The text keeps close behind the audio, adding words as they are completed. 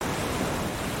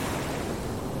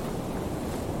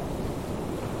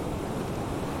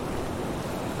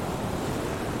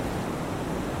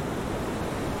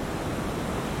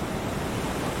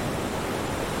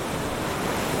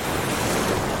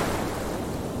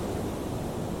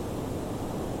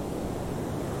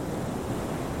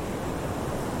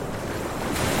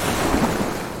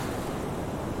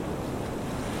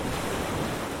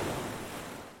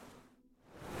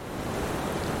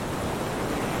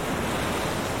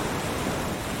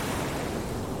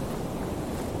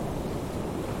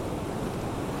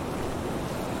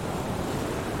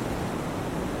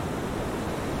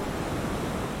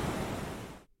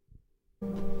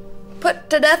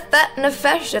to death that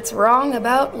nefesh. It's wrong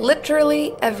about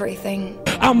literally everything.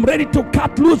 I'm ready to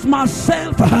cut loose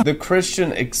myself. The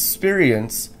Christian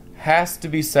experience has to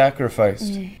be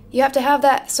sacrificed. You have to have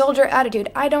that soldier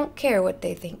attitude. I don't care what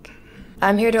they think.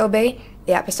 I'm here to obey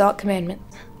the apostolic commandment.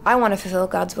 I want to fulfill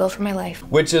God's will for my life.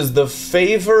 Which is the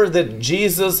favor that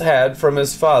Jesus had from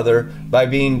his Father by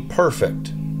being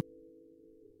perfect.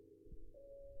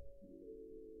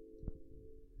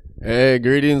 Hey,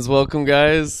 greetings, welcome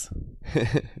guys.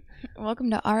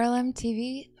 Welcome to RLM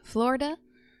TV, Florida.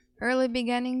 Early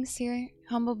beginnings here,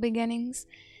 humble beginnings,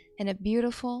 and a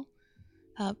beautiful,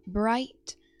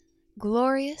 bright,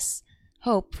 glorious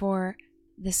hope for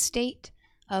the state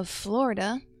of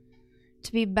Florida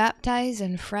to be baptized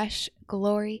in fresh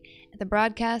glory at the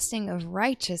broadcasting of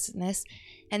righteousness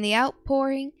and the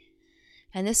outpouring,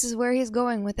 and this is where he's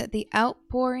going with it, the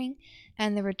outpouring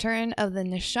and the return of the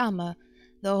neshama,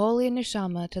 the holy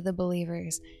neshama to the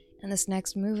believers, and this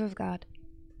next move of God.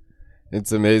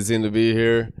 It's amazing to be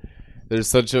here. There's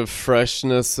such a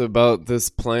freshness about this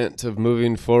plant of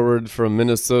moving forward from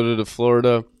Minnesota to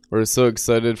Florida. We're so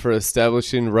excited for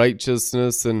establishing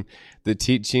righteousness and the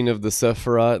teaching of the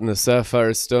Sephiroth and the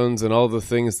sapphire stones and all the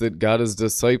things that God is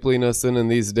discipling us in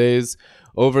these days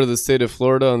over the state of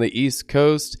Florida on the East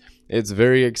Coast. It's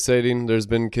very exciting. There's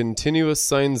been continuous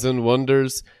signs and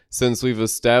wonders since we've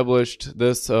established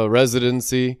this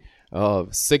residency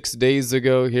 6 days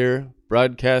ago here,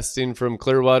 broadcasting from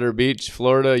Clearwater Beach,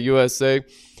 Florida, USA.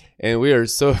 And we are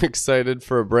so excited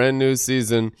for a brand new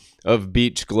season of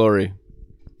beach glory.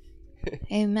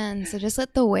 Amen. So just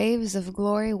let the waves of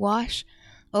glory wash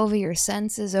over your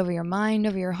senses, over your mind,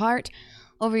 over your heart,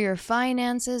 over your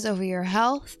finances, over your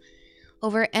health,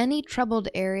 over any troubled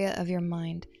area of your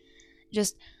mind.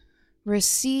 Just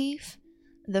receive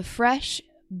the fresh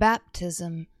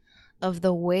baptism of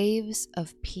the waves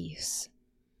of peace.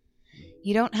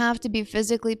 You don't have to be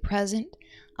physically present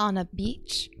on a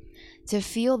beach to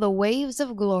feel the waves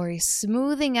of glory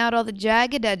smoothing out all the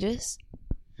jagged edges,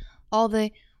 all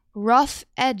the rough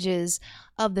edges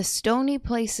of the stony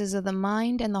places of the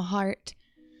mind and the heart,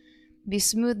 be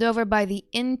smoothed over by the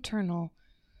internal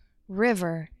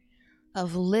river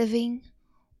of living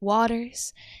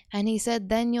waters. And he said,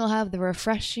 then you'll have the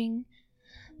refreshment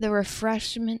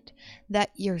that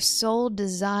your soul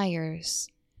desires.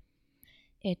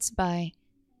 It's by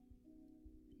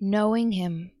knowing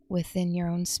him within your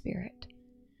own spirit.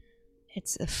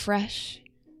 It's a fresh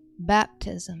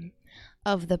baptism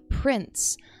of the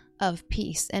Prince of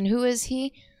Peace. And who is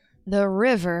he? The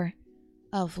river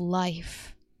of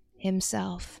life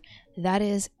himself. That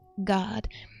is God.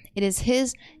 It is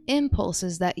his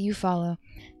impulses that you follow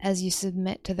as you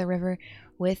submit to the river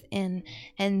within.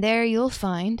 And there you'll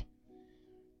find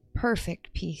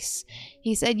perfect peace.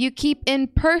 He said, you keep in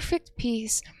perfect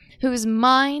peace whose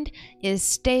mind is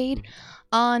stayed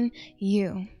on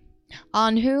you.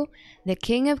 On who? The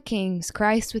King of Kings,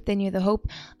 Christ within you, the hope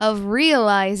of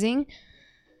realizing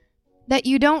that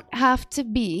you don't have to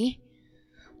be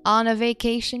on a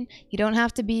vacation. You don't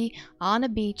have to be on a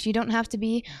beach. You don't have to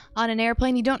be on an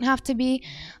airplane. You don't have to be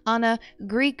on a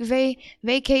Greek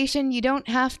vacation. You don't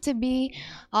have to be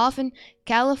off in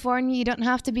California. You don't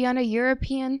have to be on a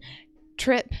European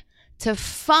trip to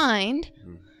find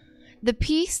the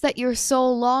peace that your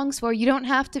soul longs for. You don't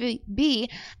have to be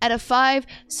at a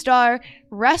 5-star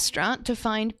restaurant to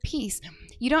find peace.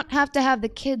 You don't have to have the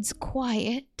kids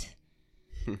quiet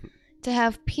to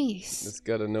have peace. Just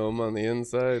got to know him on the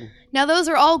inside. Now, those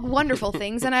are all wonderful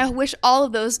things, and I wish all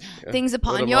of those things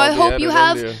upon you. I hope you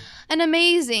have an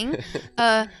amazing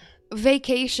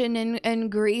vacation in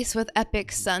Greece with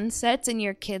epic sunsets, and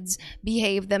your kids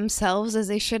behave themselves as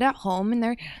they should at home, and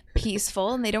they're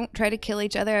peaceful, and they don't try to kill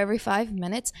each other every 5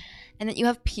 minutes, and that you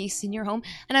have peace in your home.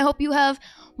 And I hope you have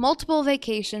multiple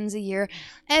vacations a year,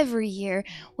 every year,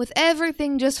 with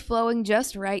everything just flowing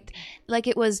just right, like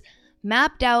it was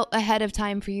mapped out ahead of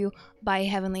time for you by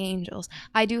heavenly angels.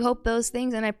 I do hope those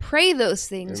things, and I pray those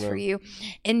things Amen. For you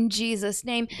in Jesus'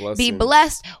 name. Blessings. Be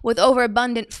blessed with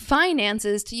overabundant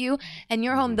finances to you and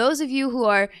your home. Those of you who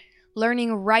are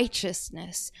learning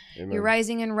righteousness, Amen. You're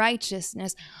rising in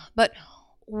righteousness. But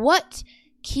what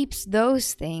keeps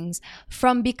those things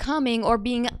from becoming or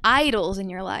being idols in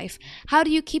your life? How do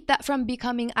you keep that from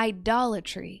becoming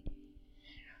idolatry?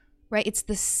 Right? It's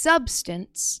the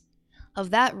substance of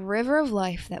that river of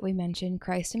life that we mentioned,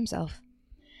 Christ himself.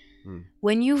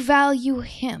 When you value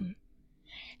him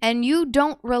and you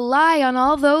don't rely on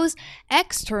all those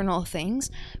external things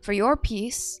for your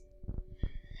peace,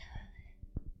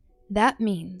 that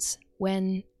means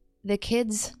when the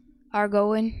kids are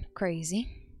going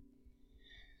crazy,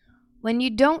 when you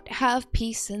don't have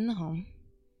peace in the home,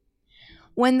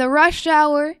 when the rush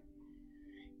hour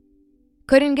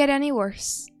couldn't get any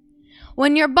worse,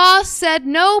 when your boss said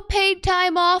no paid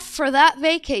time off for that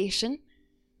vacation,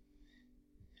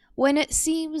 when it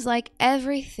seems like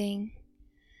everything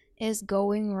is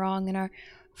going wrong in our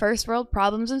first world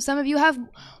problems, and some of you have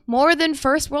more than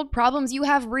first world problems, you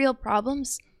have real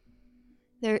problems.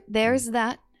 There's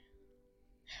that.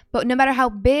 But no matter how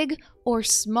big or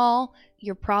small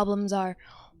your problems are,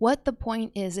 what the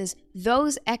point is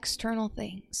those external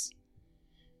things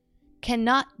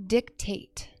cannot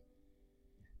dictate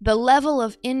the level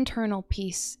of internal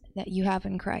peace that you have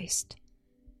in Christ.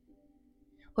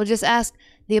 We'll just ask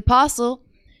the apostle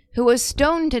who was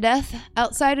stoned to death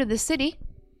outside of the city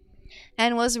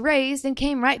and was raised and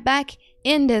came right back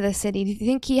into the city. Do you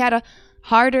think he had a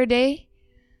harder day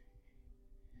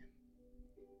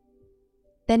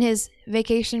than his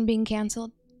vacation being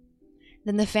canceled?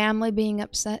 Than the family being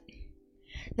upset?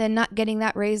 Than not getting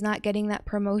that raise, not getting that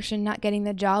promotion, not getting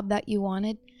the job that you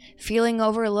wanted? Feeling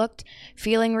overlooked,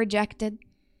 feeling rejected,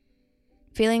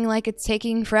 feeling like it's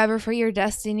taking forever for your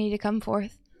destiny to come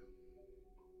forth?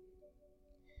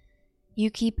 You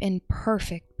keep in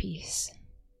perfect peace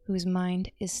whose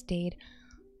mind is stayed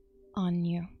on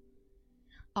you,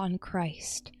 on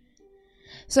Christ.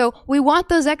 So we want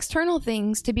those external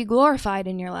things to be glorified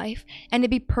in your life and to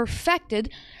be perfected.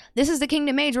 This is the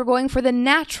kingdom age. We're going for the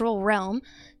natural realm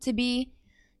to be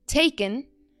taken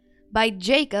by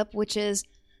Jacob, which is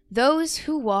those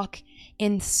who walk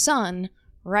in sun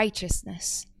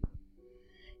righteousness.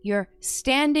 You're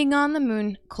standing on the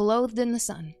moon, clothed in the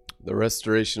sun. The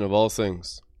restoration of all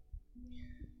things.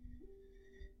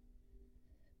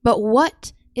 But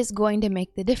what is going to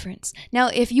make the difference? Now,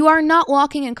 if you are not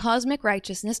walking in cosmic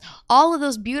righteousness, all of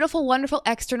those beautiful, wonderful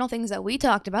external things that we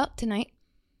talked about tonight,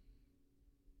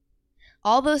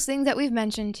 all those things that we've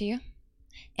mentioned to you,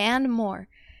 and more,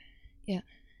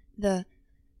 the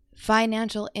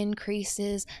financial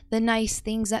increases, the nice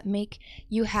things that make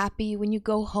you happy when you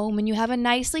go home and you have a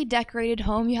nicely decorated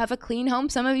home, you have a clean home.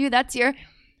 Some of you, that's your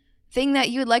thing that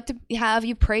you'd like to have,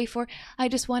 you pray for. I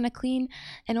just want a clean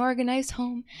and organized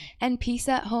home and peace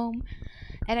at home.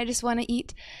 And I just want to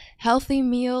eat healthy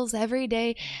meals every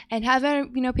day and have,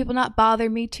 people not bother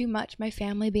me too much. My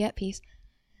family be at peace.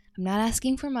 I'm not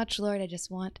asking for much, Lord. I just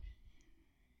want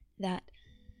that.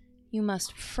 You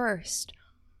must first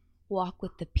walk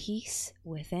with the peace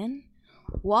within.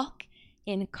 Walk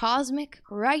in cosmic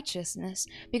righteousness,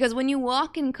 because when you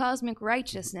walk in cosmic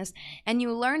righteousness and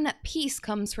you learn that peace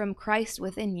comes from Christ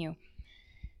within you,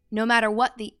 no matter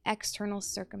what the external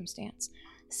circumstance,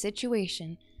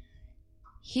 situation,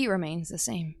 he remains the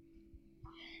same.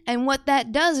 And what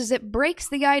that does is it breaks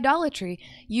the idolatry.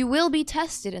 You will be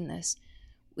tested in this.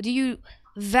 Do you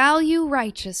value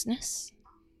righteousness?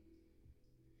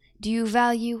 Do you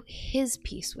value his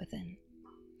peace within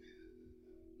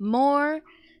more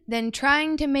than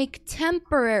trying to make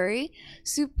temporary,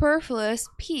 superfluous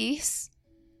peace?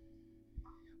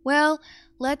 Well,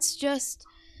 let's just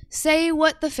say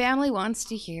what the family wants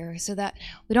to hear so that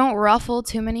we don't ruffle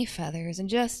too many feathers and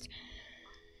just,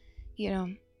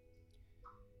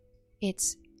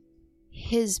 it's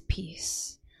his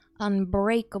peace,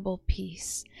 unbreakable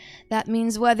peace. That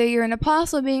means whether you're an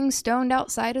apostle being stoned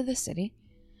outside of the city,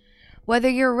 whether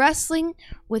you're wrestling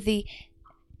with the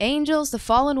angels, the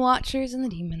fallen watchers, and the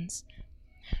demons,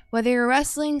 whether you're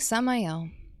wrestling Samael,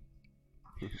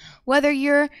 whether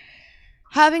you're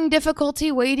having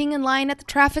difficulty waiting in line at the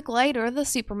traffic light or the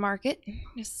supermarket,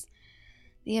 just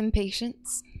the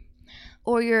impatience,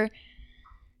 or you're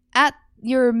at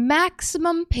your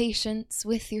maximum patience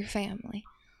with your family,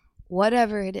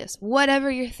 whatever it is, whatever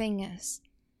your thing is,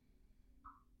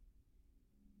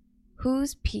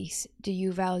 whose peace do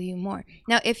you value more?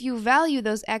 Now, if you value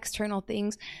those external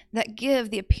things that give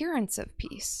the appearance of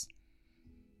peace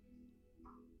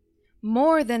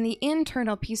more than the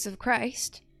internal peace of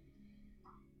Christ,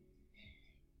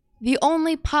 the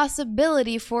only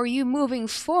possibility for you moving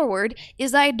forward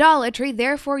is idolatry.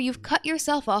 Therefore, you've cut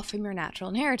yourself off from your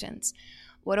natural inheritance.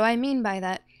 What do I mean by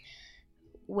that?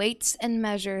 Weights and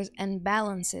measures and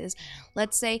balances.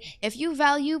 Let's say if you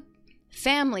value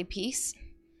family peace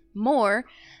more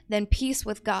than peace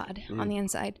with God on the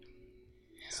inside.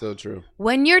 So true.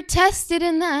 When you're tested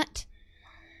in that,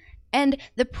 and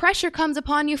the pressure comes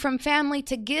upon you from family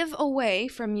to give away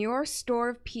from your store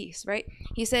of peace, right?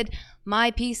 He said,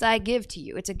 my peace I give to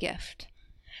you. It's a gift,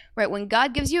 right? When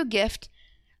God gives you a gift,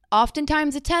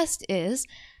 oftentimes the test is,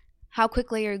 how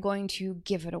quickly are you going to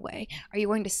give it away? Are you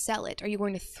going to sell it? Are you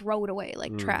going to throw it away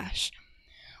like trash?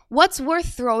 What's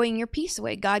worth throwing your peace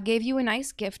away? God gave you a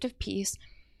nice gift of peace.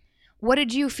 What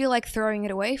did you feel like throwing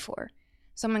it away for?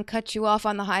 Someone cuts you off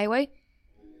on the highway.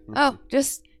 Oh,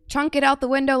 just chunk it out the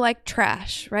window like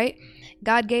trash, right?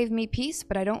 God gave me peace,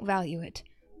 but I don't value it.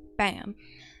 Bam.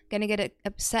 Gonna get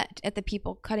upset at the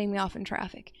people cutting me off in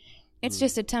traffic. It's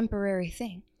just a temporary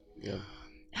thing. Yeah.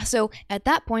 So at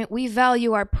that point, we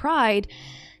value our pride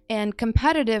and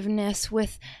competitiveness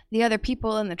with the other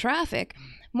people in the traffic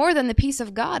more than the peace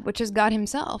of God, which is God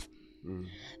himself.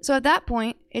 So at that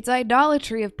point, it's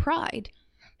idolatry of pride.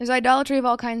 There's idolatry of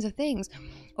all kinds of things.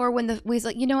 Or when we's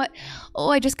like, you know what? Oh,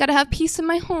 I just got to have peace in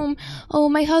my home. Oh,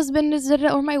 my husband is it,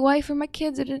 or my wife, or my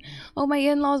kids. Oh, my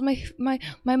in-laws, my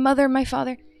mother, my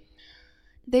father.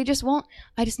 They just won't.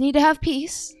 I just need to have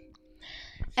peace.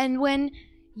 And when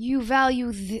you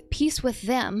value peace with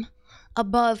them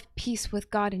above peace with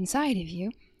God inside of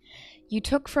you, you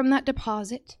took from that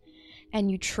deposit and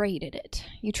you traded it.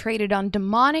 You traded on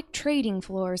demonic trading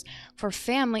floors for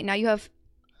family. Now you have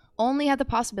only had the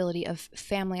possibility of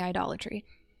family idolatry.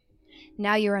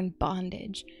 Now you're in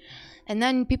bondage. And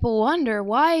then people wonder,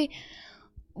 why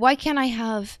can't I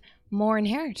have more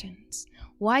inheritance?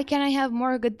 Why can't I have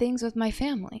more good things with my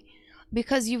family?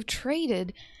 Because you've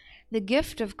traded the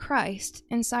gift of Christ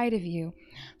inside of you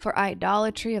for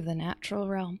idolatry of the natural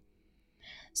realm.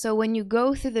 So when you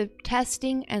go through the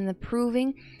testing and the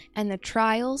proving and the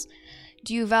trials,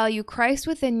 do you value Christ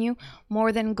within you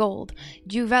more than gold?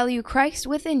 Do you value Christ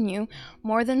within you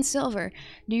more than silver?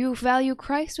 Do you value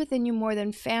Christ within you more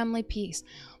than family peace,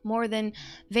 more than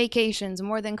vacations,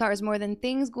 more than cars, more than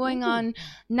things going on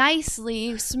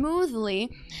nicely,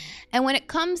 smoothly? And when it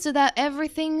comes to that,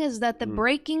 everything is that the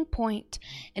breaking point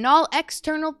and all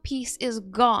external peace is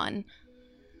gone.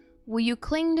 Will you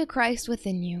cling to Christ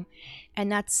within you?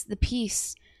 And that's the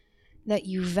peace that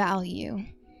you value.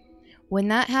 When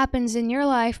that happens in your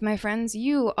life, my friends,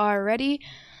 you are ready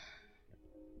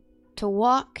to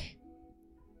walk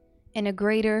in a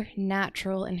greater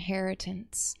natural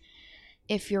inheritance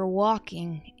if you're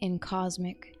walking in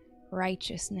cosmic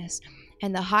righteousness.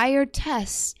 And the higher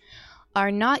tests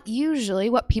are not usually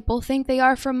what people think they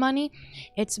are for money.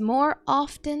 It's more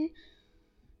often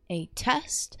a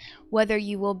test, whether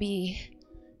you will be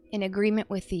in agreement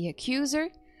with the accuser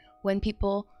when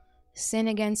people sin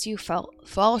against you,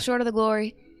 fall short of the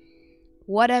glory,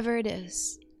 whatever it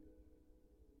is.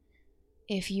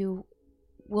 If you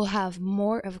will have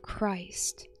more of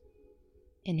Christ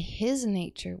in his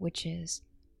nature, which is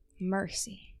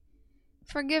mercy,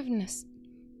 forgiveness,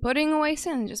 putting away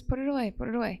sin, just put it away.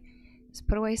 Just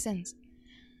put away sins.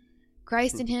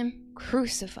 Christ in him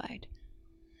crucified.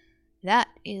 That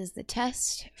is the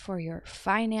test for your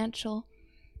financial,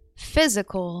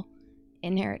 physical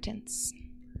inheritance.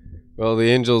 Well,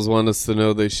 the angels want us to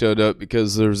know they showed up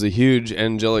because there's a huge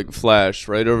angelic flash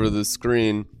right over the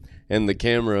screen and the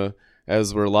camera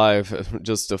as we're live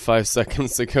just 5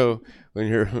 seconds ago when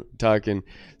you're talking.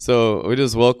 So we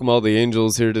just welcome all the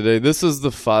angels here today. This is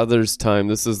the Father's time.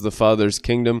 This is the Father's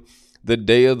kingdom. The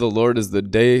day of the Lord is the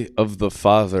day of the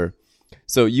Father.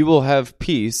 So you will have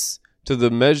peace to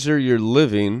the measure you're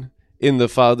living in the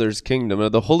Father's kingdom. Now,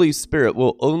 the Holy Spirit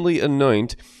will only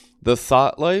anoint the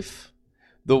thought life,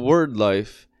 the word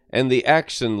life, and the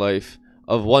action life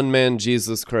of one man,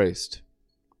 Jesus Christ.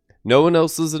 No one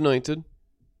else is anointed.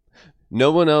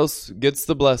 No one else gets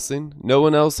the blessing. No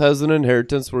one else has an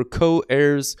inheritance. We're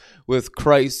co-heirs with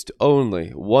Christ only.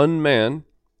 One man,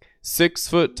 6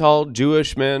 foot tall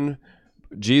Jewish man,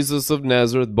 Jesus of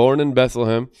Nazareth, born in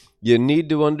Bethlehem. You need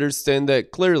to understand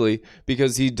that clearly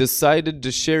because he decided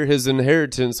to share his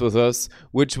inheritance with us,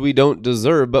 which we don't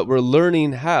deserve, but we're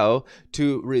learning how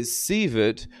to receive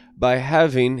it by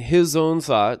having his own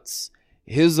thoughts,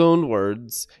 his own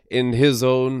words, in his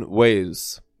own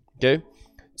ways. Okay?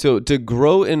 So to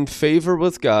grow in favor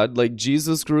with God, like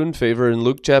Jesus grew in favor in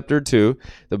Luke chapter 2,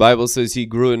 the Bible says he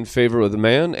grew in favor with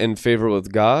man and favor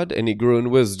with God, and he grew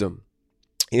in wisdom.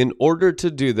 In order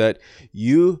to do that,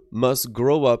 you must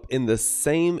grow up in the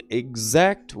same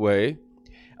exact way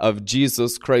of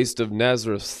Jesus Christ of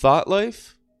Nazareth's thought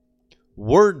life,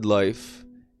 word life,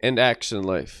 and action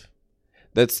life.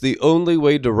 That's the only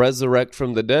way to resurrect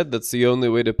from the dead. That's the only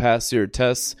way to pass your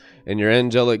tests and your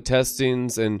angelic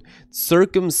testings. And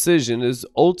circumcision is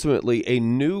ultimately a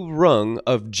new rung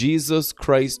of Jesus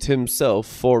Christ himself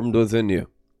formed within you.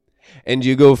 And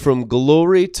you go from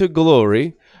glory to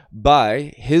glory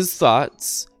by his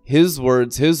thoughts, his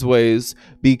words, his ways,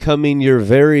 becoming your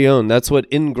very own. That's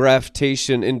what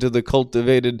ingraftation into the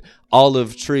cultivated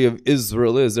olive tree of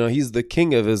Israel is. Now, he's the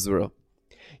king of Israel.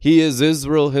 He is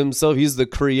Israel himself. He's the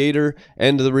creator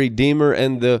and the redeemer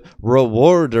and the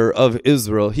rewarder of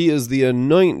Israel. He is the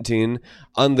anointing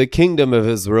on the kingdom of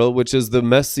Israel, which is the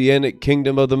messianic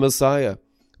kingdom of the Messiah.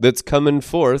 that's coming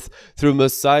forth through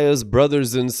Messiah's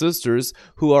brothers and sisters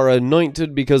who are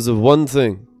anointed because of one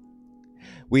thing.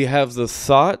 We have the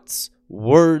thoughts,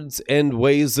 words, and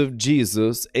ways of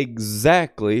Jesus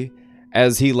exactly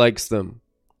as he likes them.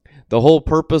 The whole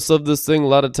purpose of this thing, a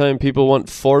lot of time people want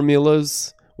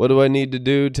formulas. What do I need to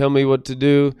do? Tell me what to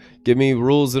do. Give me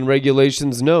rules and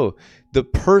regulations. No, the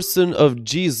person of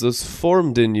Jesus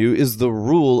formed in you is the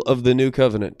rule of the new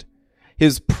covenant.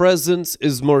 His presence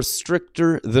is more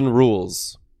stricter than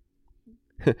rules.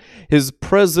 His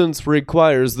presence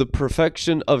requires the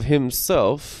perfection of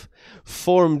himself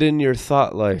formed in your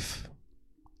thought life.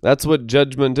 That's what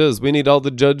judgment is. We need all the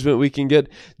judgment we can get.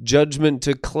 Judgment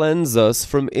to cleanse us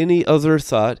from any other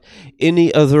thought,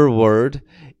 any other word,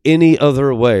 any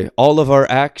other way. All of our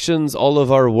actions, all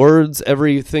of our words,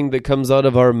 everything that comes out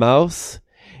of our mouth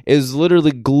is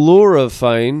literally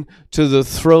glorifying to the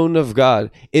throne of God.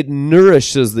 It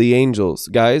nourishes the angels.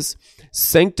 Guys,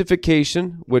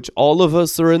 sanctification, which all of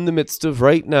us are in the midst of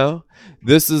right now,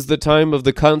 this is the time of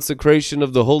the consecration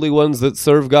of the holy ones that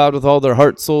serve God with all their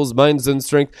heart, souls, minds, and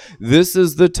strength. This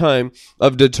is the time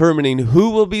of determining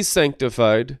who will be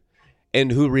sanctified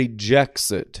and who rejects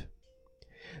it.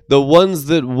 The ones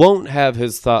that won't have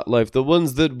his thought life, the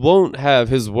ones that won't have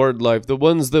his word life, the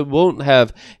ones that won't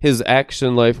have his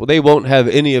action life, well, they won't have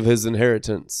any of his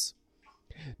inheritance.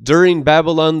 During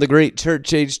Babylon, the great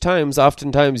church age times,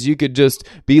 oftentimes you could just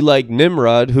be like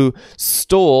Nimrod, who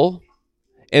stole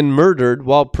and murdered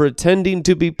while pretending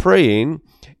to be praying,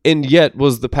 and yet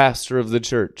was the pastor of the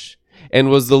church and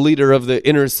was the leader of the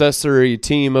intercessory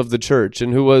team of the church,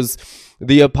 and who was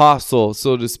the apostle,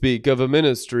 so to speak, of a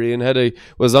ministry, and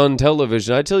was on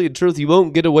television. I tell you the truth, you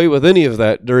won't get away with any of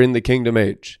that during the kingdom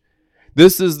age.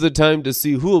 This is the time to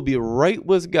see who will be right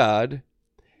with God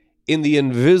in the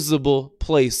invisible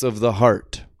place of the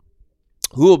heart.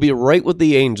 Who will be right with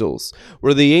the angels,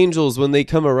 where the angels, when they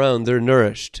come around, they're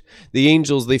nourished. The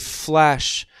angels, they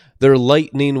flash their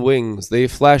lightning wings. They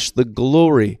flash the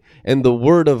glory and the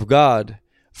word of God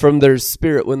from their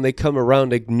spirit when they come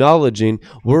around, acknowledging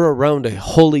we're around a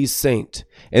holy saint.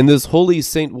 And this holy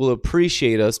saint will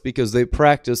appreciate us because they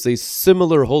practice a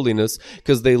similar holiness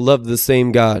because they love the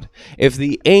same God. If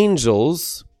the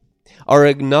angels are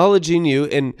acknowledging you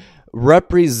and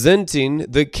representing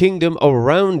the kingdom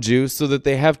around you so that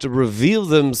they have to reveal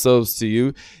themselves to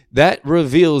you, that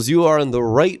reveals you are on the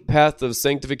right path of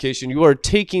sanctification. You are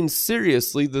taking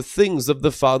seriously the things of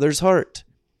the Father's heart.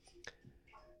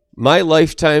 My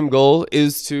lifetime goal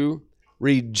is to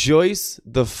rejoice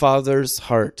the Father's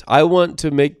heart. I want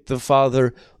to make the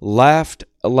Father laugh,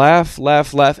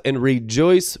 and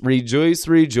rejoice.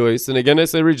 And again, I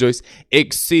say rejoice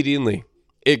exceedingly.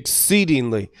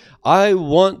 I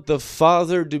want the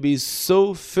Father to be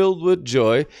so filled with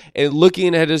joy and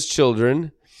looking at his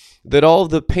children that all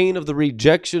the pain of the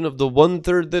rejection of the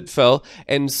 1/3 that fell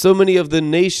and so many of the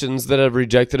nations that have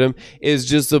rejected him is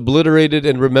just obliterated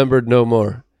and remembered no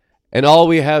more. And all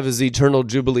we have is eternal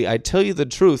jubilee. I tell you the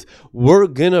truth, we're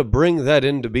going to bring that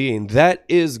into being. That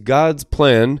is God's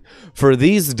plan for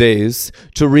these days,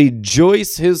 to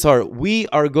rejoice his heart. We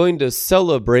are going to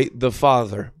celebrate the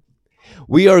Father.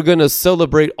 We are going to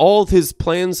celebrate all his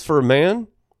plans for man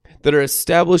that are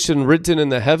established and written in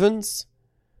the heavens.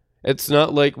 It's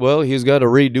not like, well, he's got to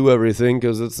redo everything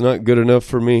because it's not good enough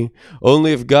for me.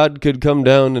 Only if God could come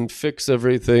down and fix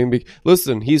everything.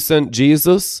 Listen, he sent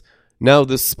Jesus. Now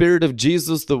the Spirit of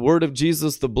Jesus, the Word of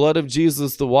Jesus, the blood of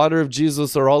Jesus, the water of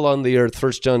Jesus are all on the earth.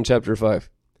 1 John chapter 5.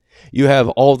 You have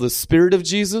all the Spirit of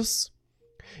Jesus.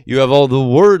 You have all the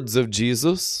words of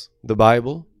Jesus, the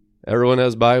Bible. Everyone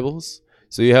has Bibles.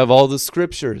 So you have all the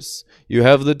scriptures. You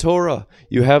have the Torah.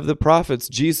 You have the prophets.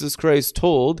 Jesus Christ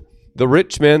told the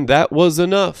rich man that was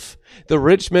enough. The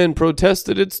rich man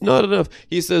protested, it's not enough.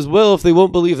 He says, well, if they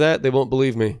won't believe that, they won't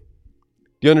believe me.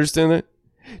 Do you understand that?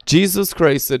 Jesus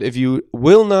Christ said, if you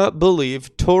will not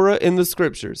believe Torah and the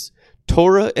scriptures,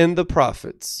 Torah and the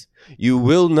prophets, you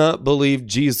will not believe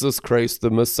Jesus Christ, the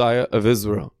Messiah of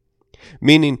Israel.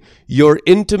 Meaning your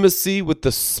intimacy with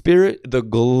the Spirit, the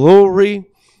glory,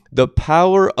 the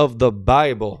power of the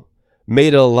Bible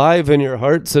made alive in your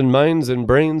hearts and minds and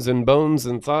brains and bones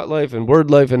and thought life and word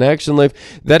life and action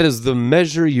life, that is the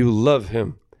measure you love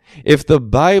him. If the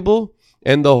Bible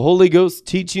and the Holy Ghost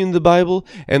teaching the Bible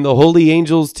and the holy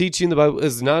angels teaching the Bible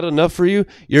is not enough for you,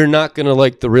 you're not going to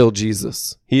like the real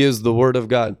Jesus. He is the Word of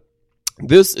God.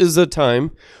 This is a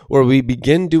time where we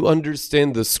begin to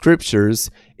understand the scriptures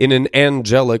in an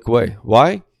angelic way.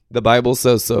 Why? The Bible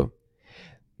says so.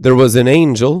 There was an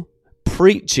angel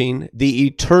preaching the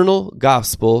eternal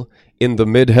gospel in the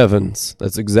mid-heavens.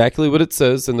 That's exactly what it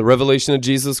says in the revelation of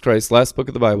Jesus Christ, last book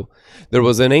of the Bible. There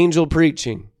was an angel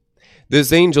preaching.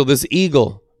 This angel, this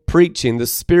eagle, preaching the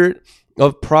spirit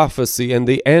of prophecy and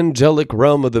the angelic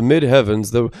realm of the mid-heavens,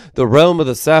 the realm of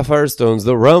the sapphire stones,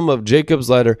 the realm of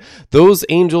Jacob's ladder. Those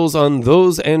angels on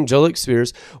those angelic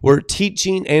spheres were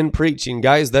teaching and preaching.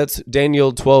 Guys, that's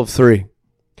Daniel 12:3.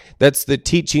 That's the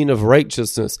teaching of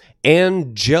righteousness,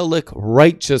 angelic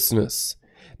righteousness.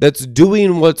 That's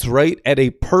doing what's right at a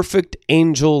perfect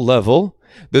angel level,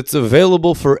 that's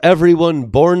available for everyone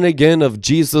born again of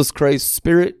Jesus Christ's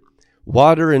Spirit,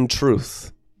 water, and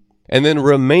truth, and then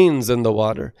remains in the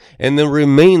water, and then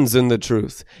remains in the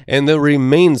truth, and then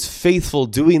remains faithful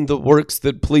doing the works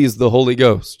that please the Holy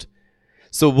Ghost.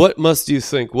 So what must you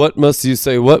think? What must you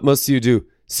say? What must you do?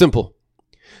 Simple.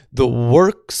 The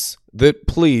works that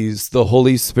please the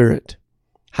Holy Spirit.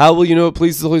 How will you know it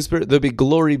pleases the Holy Spirit? There'll be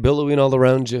glory billowing all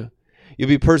around you. You'll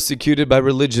be persecuted by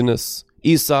religionists.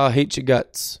 Esau hates your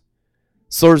guts.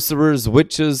 Sorcerers,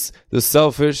 witches, the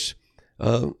selfish,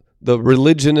 the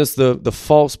religionists, the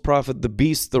false prophet, the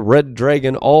beast, the red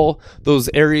dragon, all those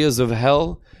areas of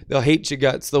hell, they'll hate your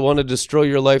guts. They'll want to destroy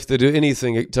your life. They'll do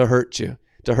anything to hurt you,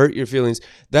 to hurt your feelings.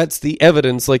 That's the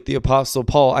evidence, like the Apostle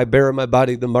Paul, I bear in my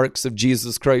body the marks of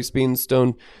Jesus Christ, being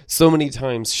stoned so many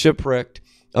times, shipwrecked,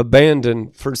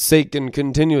 abandoned, forsaken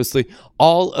continuously.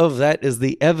 All of that is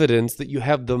the evidence that you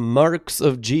have the marks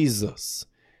of Jesus,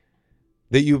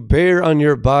 that you bear on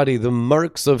your body the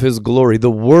marks of his glory,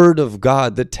 the word of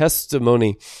God, the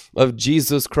testimony of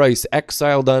Jesus Christ,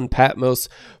 exiled on Patmos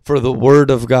for the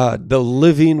word of God. The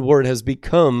living word has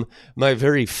become my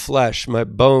very flesh, my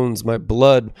bones, my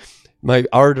blood, my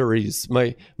arteries,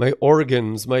 my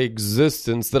organs, my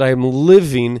existence, that I am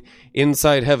living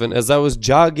inside heaven. As I was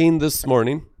jogging this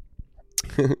morning,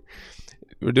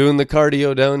 we're doing the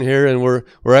cardio down here, and we're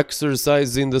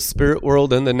exercising the spirit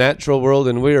world and the natural world,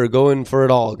 and we are going for it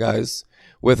all, guys,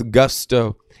 with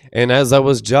gusto. And as I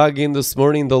was jogging this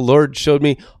morning, the Lord showed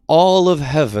me all of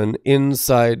heaven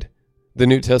inside the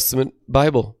New Testament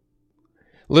Bible.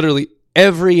 Literally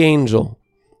every angel,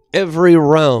 every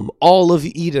realm, all of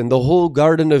Eden, the whole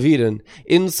Garden of Eden,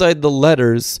 inside the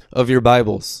letters of your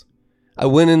Bibles. I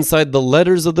went inside the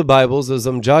letters of the Bibles as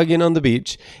I'm jogging on the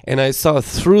beach, and I saw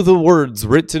through the words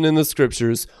written in the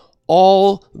scriptures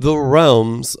all the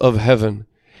realms of heaven.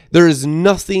 There is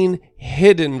nothing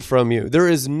hidden from you. There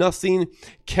is nothing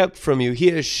kept from you.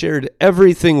 He has shared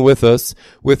everything with us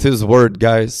with his word,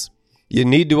 guys. You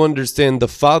need to understand the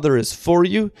Father is for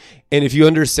you, and if you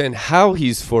understand how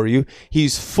he's for you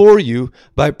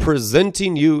by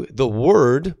presenting you the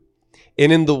word,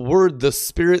 and in the word, the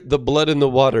spirit, the blood, and the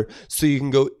water, so you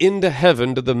can go into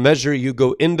heaven to the measure you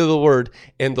go into the word,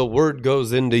 and the word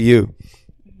goes into you.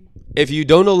 If you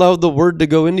don't allow the word to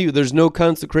go into you, there's no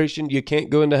consecration. You can't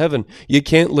go into heaven. You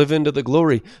can't live into the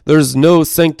glory. There's no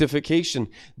sanctification.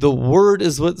 The word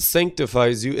is what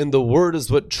sanctifies you, and the word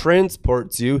is what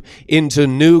transports you into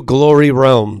new glory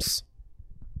realms.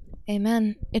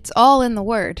 Amen. It's all in the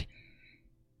word.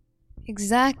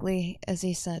 Exactly as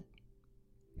he said.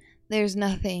 There's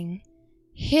nothing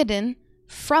hidden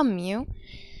from you.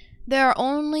 There are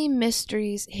only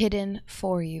mysteries hidden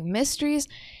for you. Mysteries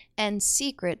and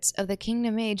secrets of the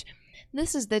kingdom age.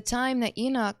 This is the time that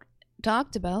Enoch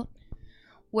talked about,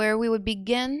 where we would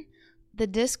begin the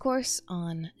discourse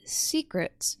on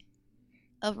secrets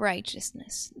of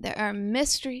righteousness. There are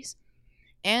mysteries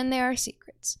and there are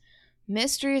secrets.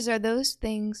 Mysteries are those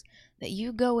things that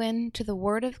you go into the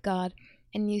Word of God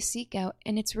and you seek out,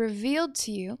 and it's revealed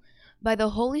to you by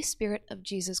the Holy Spirit of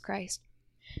Jesus Christ.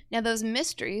 Now, those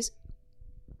mysteries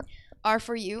are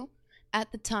for you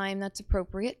at the time that's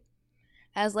appropriate,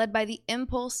 as led by the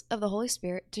impulse of the Holy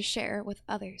Spirit to share with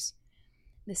others.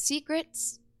 The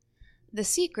secrets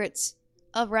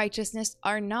of righteousness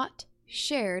are not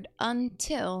shared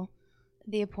until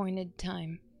the appointed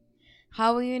time.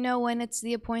 How will you know when it's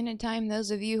the appointed time?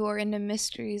 Those of you who are into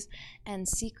mysteries and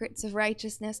secrets of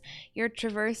righteousness, you're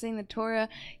traversing the Torah.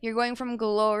 You're going from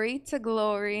glory to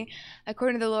glory.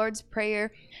 According to the Lord's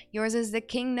Prayer, yours is the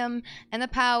kingdom and the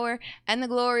power and the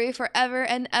glory forever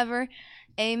and ever.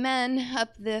 Amen.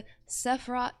 Up the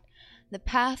Sephiroth, the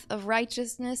path of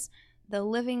righteousness, the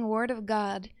living word of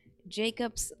God,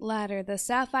 Jacob's ladder, the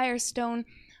sapphire stone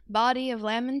body of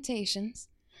lamentations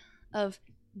of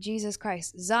Jesus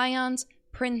Christ, Zion's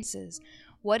princes.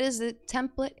 What is the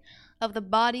template of the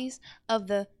bodies of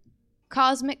the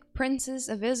cosmic princes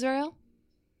of Israel?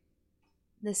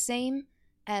 The same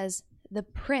as the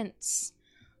prince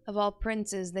of all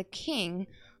princes, the king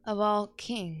of all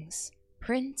kings,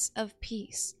 Prince of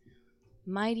Peace,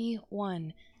 Mighty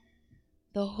One.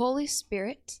 The Holy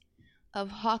Spirit of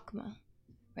Hakma,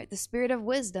 right? The spirit of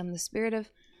wisdom, the spirit of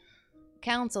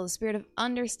counsel, the spirit of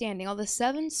understanding, all the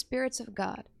 7 spirits of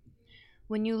God.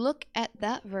 When you look at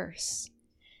that verse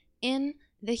in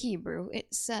the Hebrew,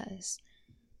 it says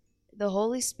the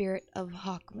Holy Spirit of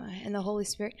Hakma and the Holy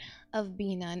Spirit of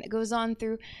Bina. And it goes on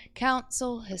through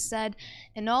counsel, Hesed,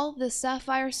 and all the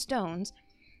sapphire stones.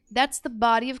 That's the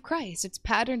body of Christ. It's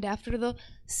patterned after the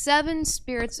 7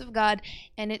 spirits of God,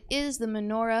 and it is the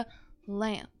menorah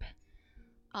lamp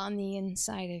on the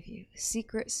inside of you.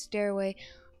 Secret stairway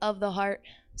of the heart,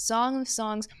 Song of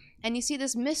Songs. And you see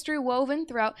this mystery woven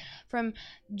throughout, from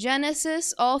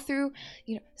Genesis all through,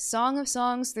 Song of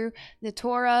Songs, through the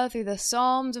Torah, through the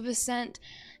Psalms of Ascent,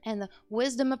 and the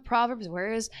wisdom of Proverbs.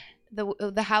 Where is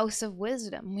the house of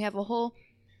wisdom? We have a whole,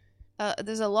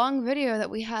 there's a long video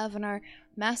that we have in our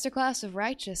Masterclass of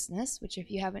Righteousness, which if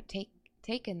you haven't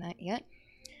taken that yet,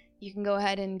 you can go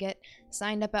ahead and get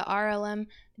signed up at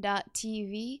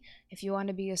RLM.tv if you want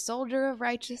to be a soldier of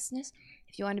righteousness.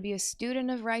 If you want to be a student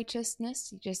of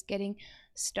righteousness, just getting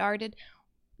started,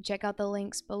 check out the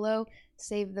links below.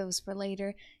 Save those for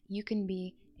later. You can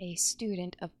be a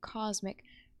student of cosmic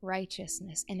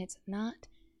righteousness, and it's not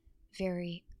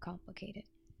very complicated.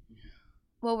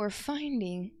 What we're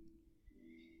finding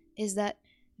is that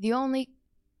the only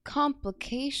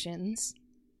complications,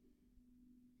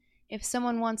 if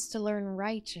someone wants to learn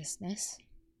righteousness,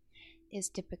 is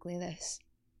typically this: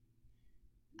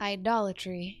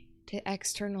 idolatry to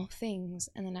external things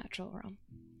in the natural realm.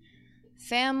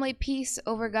 Family peace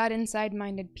over God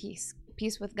inside-minded peace.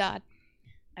 Peace with God.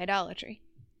 Idolatry.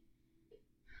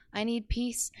 I need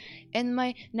peace in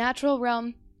my natural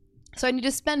realm, so I need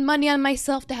to spend money on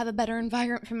myself to have a better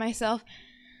environment for myself.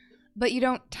 But you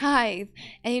don't tithe,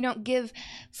 and you don't give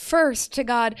first to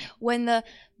God when the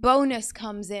bonus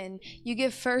comes in. You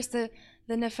give first the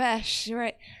nefesh,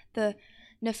 right? The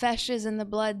nefesh is in the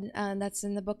blood. That's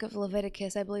in the book of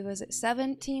Leviticus. I believe, was it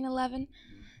 17:11?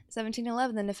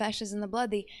 17:11. The nefesh is in the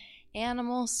blood, the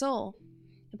animal soul.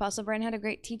 Apostle Brian had a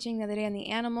great teaching the other day on the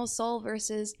animal soul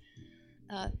versus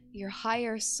your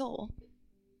higher soul,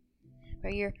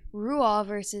 right? Your ruah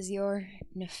versus your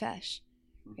nefesh.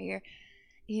 Right?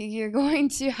 You're going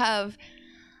to have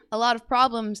a lot of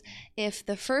problems if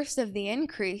the first of the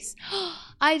increase,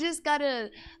 I just got a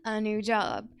new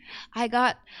job. I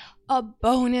got a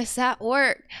bonus at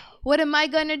work. What am I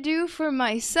going to do for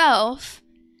myself?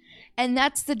 And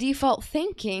that's the default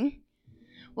thinking.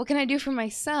 What can I do for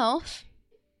myself?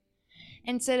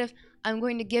 Instead of, I'm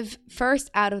going to give first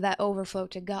out of that overflow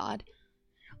to God.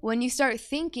 When you start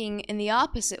thinking in the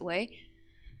opposite way,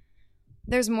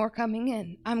 there's more coming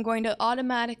in. I'm going to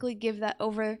automatically give that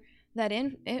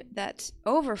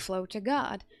overflow to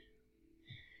God.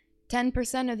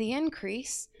 10% of the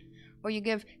increase, or you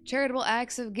give charitable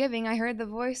acts of giving. I hear the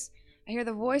voice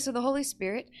of the Holy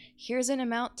Spirit. Here's an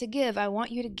amount to give. I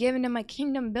want you to give into my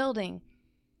kingdom building.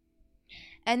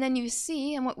 And then you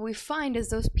see, and what we find is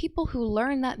those people who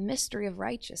learn that mystery of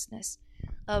righteousness,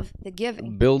 of the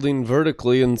giving. Building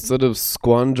vertically instead of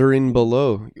squandering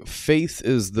below. Faith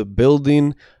is the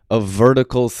building of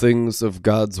vertical things of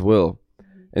God's will.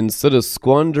 Instead of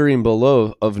squandering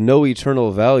below of no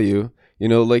eternal value,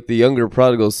 like the younger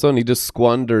prodigal son, he just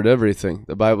squandered everything.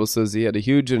 The Bible says he had a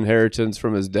huge inheritance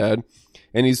from his dad,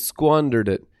 and he squandered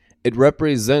it. It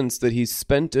represents that he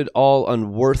spent it all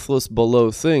on worthless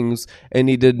below things, and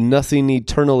he did nothing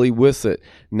eternally with it.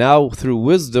 Now, through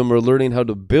wisdom, we're learning how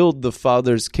to build the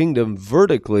Father's kingdom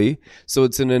vertically, so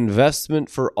it's an investment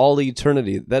for all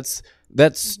eternity.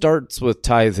 That starts with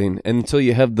tithing until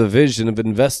you have the vision of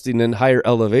investing in higher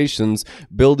elevations,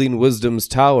 building wisdom's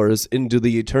towers into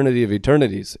the eternity of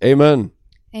eternities. Amen.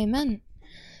 Amen.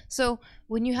 So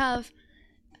when you have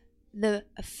the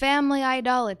family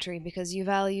idolatry, because you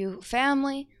value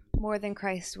family more than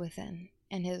Christ within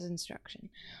and his instruction,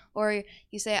 or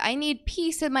you say, I need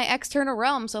peace in my external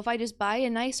realm, so if I just buy a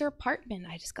nicer apartment,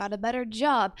 I just got a better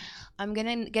job, I'm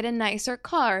going to get a nicer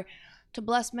car to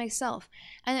bless myself.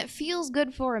 And it feels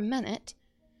good for a minute,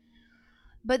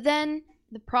 but then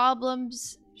the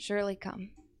problems surely come.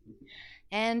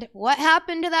 And what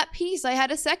happened to that peace I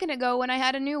had a second ago when I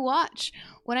had a new watch,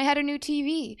 when I had a new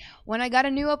TV, when I got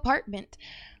a new apartment,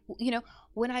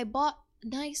 when I bought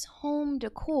nice home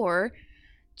decor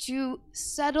to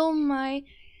settle my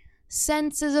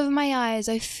senses of my eyes.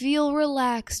 I feel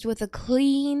relaxed with a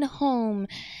clean home,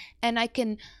 and I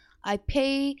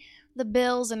pay the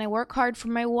bills, and I work hard for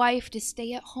my wife to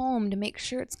stay at home to make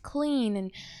sure it's clean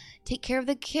and take care of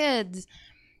the kids,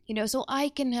 so I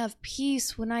can have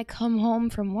peace when I come home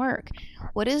from work.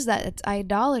 What is that? It's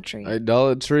idolatry.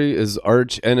 Idolatry is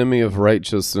arch enemy of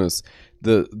righteousness.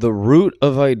 The root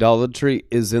of idolatry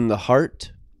is in the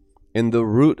heart, and the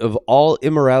root of all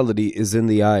immorality is in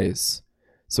the eyes.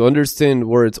 So understand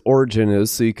where its origin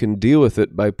is so you can deal with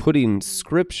it by putting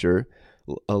Scripture,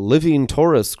 living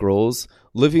Torah scrolls,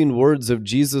 living words of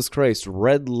Jesus Christ,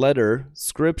 red letter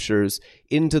Scriptures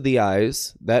into the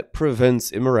eyes. That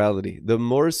prevents immorality. The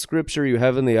more Scripture you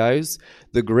have in the eyes,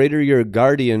 the greater your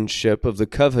guardianship of the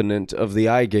covenant of the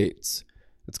eye gates.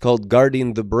 It's called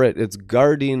guarding the Brit. It's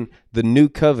guarding the new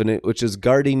covenant, which is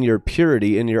guarding your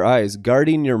purity in your eyes.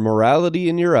 Guarding your morality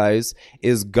in your eyes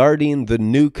is guarding the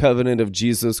new covenant of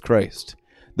Jesus Christ.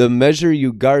 The measure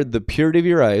you guard the purity of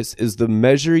your eyes is the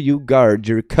measure you guard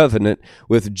your covenant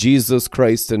with Jesus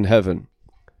Christ in heaven.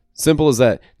 Simple as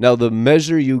that. Now, the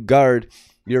measure you guard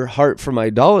your heart from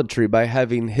idolatry by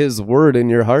having his word in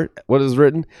your heart. What is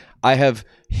written? I have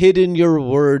hidden your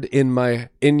word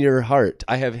in your heart.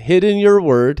 I have hidden your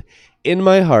word in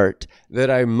my heart that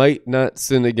I might not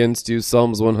sin against you.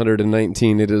 Psalms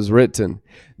 119, it is written.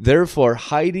 Therefore,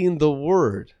 hiding the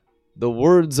word, the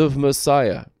words of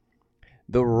Messiah,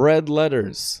 the red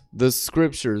letters, the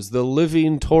Scriptures, the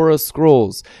living Torah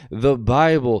scrolls, the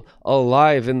Bible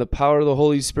alive in the power of the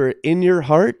Holy Spirit in your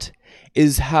heart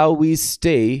is how we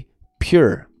stay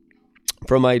pure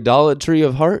from idolatry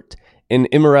of heart and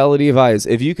immorality of eyes.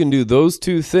 If you can do those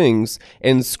two things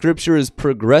and Scripture is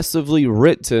progressively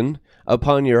written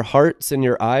upon your hearts and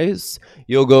your eyes,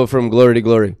 you'll go from glory to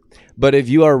glory. But if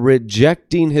you are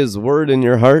rejecting his word in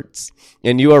your hearts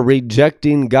and you are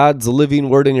rejecting God's living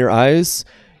word in your eyes,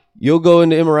 you'll go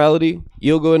into immorality,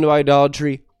 you'll go into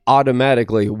idolatry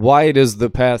automatically. Wide is the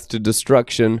path to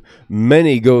destruction,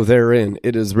 many go therein.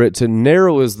 It is written,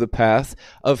 narrow is the path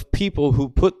of people who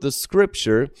put the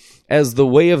Scripture as the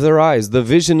way of their eyes, the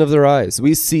vision of their eyes.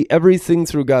 We see everything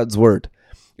through God's word.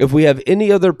 If we have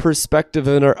any other perspective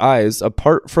in our eyes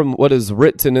apart from what is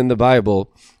written in the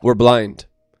Bible, we're blind.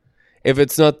 If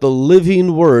it's not the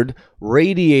living word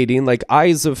radiating like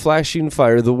eyes of flashing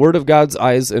fire, the word of God's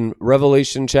eyes in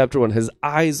Revelation chapter 1, his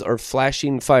eyes are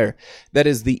flashing fire. That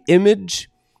is the image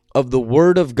of the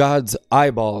word of God's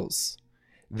eyeballs.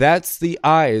 That's the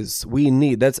eyes we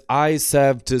need. That's eyes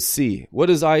salve to see. What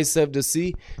is eyes salve to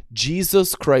see?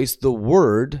 Jesus Christ, the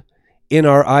word in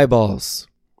our eyeballs.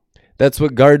 That's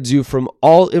what guards you from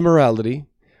all immorality,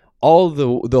 all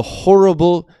the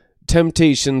horrible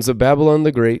temptations of Babylon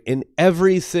the Great, and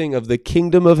everything of the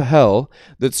kingdom of hell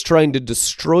that's trying to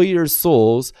destroy your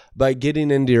souls by getting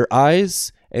into your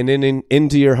eyes and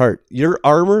into your heart. Your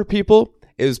armor, people,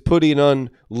 is putting on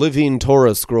living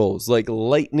Torah scrolls, like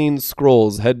lightning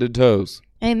scrolls, head to toes.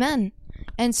 Amen.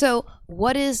 And so,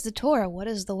 what is the Torah? What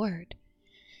is the word?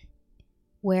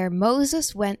 Where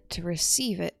Moses went to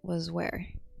receive it was where?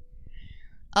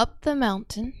 Up the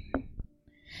mountain.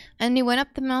 And he went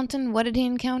up the mountain. What did he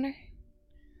encounter?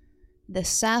 The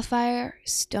sapphire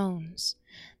stones.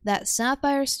 That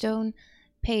sapphire stone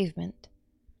pavement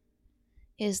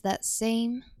is that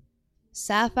same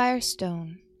sapphire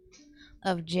stone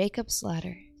of Jacob's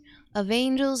ladder, of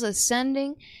angels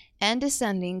ascending and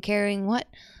descending, carrying what?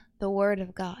 The word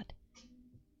of God.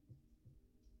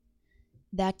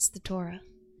 That's the Torah.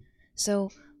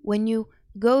 So when you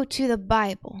go to the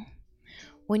Bible,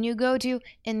 when you go to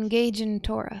engage in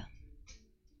Torah,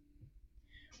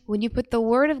 when you put the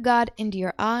word of God into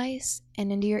your eyes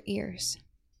and into your ears,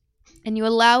 and you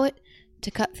allow it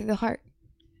to cut through the heart,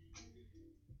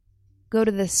 go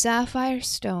to the sapphire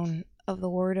stone of the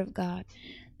word of God.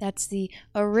 That's the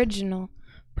original,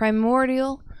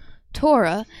 primordial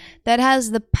Torah that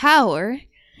has the power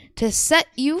to set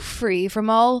you free from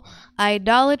all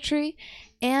idolatry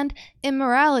and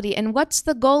immorality. And what's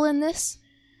the goal in this?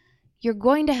 You're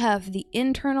going to have the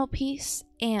internal peace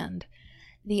and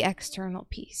the external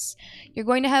peace. You're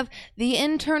going to have the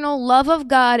internal love of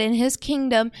God in his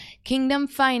kingdom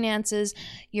finances.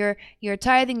 You're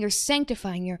tithing, you're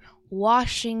sanctifying, you're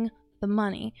washing the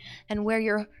money. And where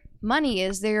your money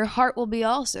is, there your heart will be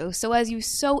also. So as you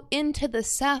sow into the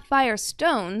sapphire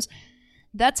stones,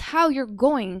 that's how you're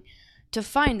going to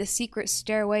find the secret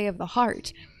stairway of the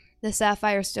heart. The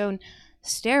sapphire stone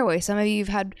stairway. Some of you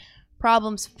have had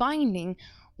problems finding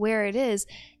where it is.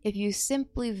 If you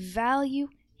simply value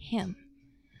him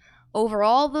over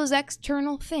all those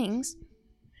external things,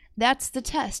 that's the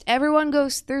test. Everyone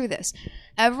goes through this.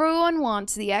 Everyone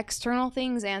wants the external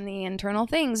things and the internal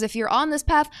things. If you're on this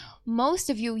path,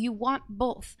 most of you want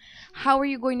both. How are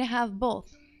you going to have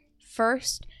both?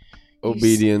 First,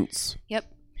 obedience. Yep.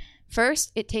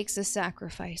 First, it takes a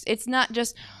sacrifice. It's not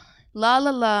just la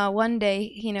la la, one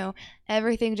day,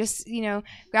 everything just,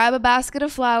 grab a basket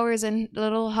of flowers and a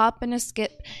little hop and a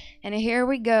skip, and here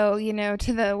we go,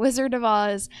 to the Wizard of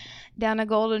Oz down a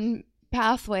golden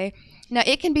pathway. Now,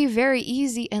 it can be very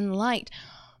easy and light,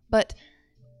 but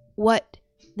what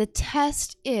the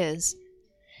test is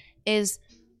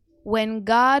when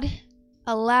God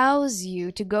allows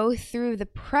you to go through the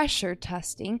pressure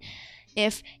testing.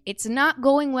 If it's not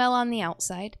going well on the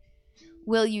outside,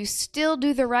 will you still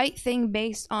do the right thing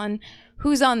based on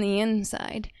who's on the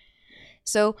inside?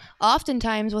 So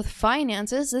oftentimes with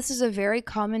finances, this is a very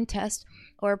common test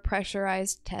or a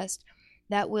pressurized test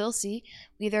that we'll see.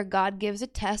 Either God gives a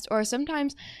test, or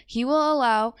sometimes he will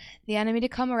allow the enemy to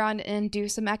come around and do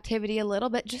some activity a little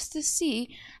bit just to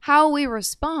see how we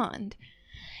respond.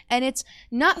 And it's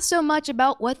not so much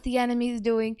about what the enemy's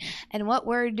doing and what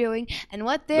we're doing and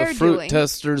what they're doing. The fruit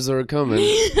testers are coming.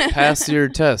 Pass your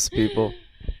test, people.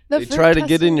 They try to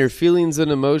get in your feelings and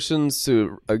emotions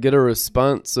to get a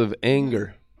response of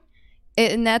anger.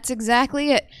 And that's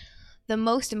exactly it. The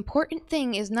most important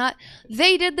thing is not,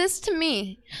 they did this to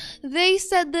me. They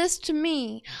said this to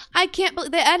me. I can't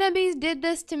believe the enemies did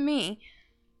this to me.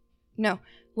 No,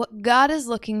 what God is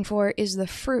looking for is the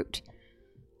fruit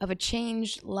of a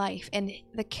changed life and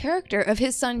the character of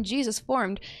his son Jesus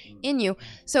formed in you.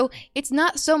 So it's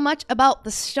not so much about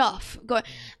the stuff.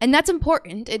 And that's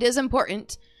important. It is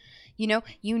important.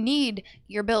 You need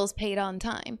your bills paid on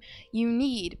time. You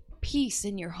need peace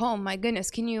in your home. My goodness,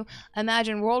 can you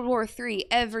imagine World War III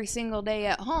every single day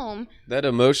at home? That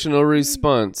emotional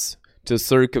response to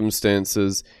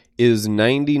circumstances is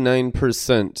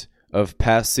 99% of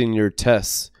passing your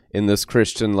tests in this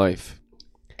Christian life.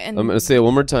 And I'm going to say it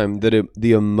one more time, that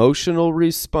the emotional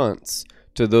response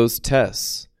to those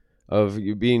tests of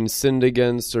you being sinned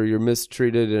against or you're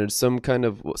mistreated or some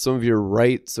of your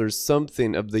rights or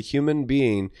something of the human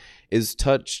being is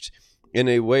touched in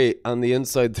a way on the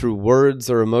inside through words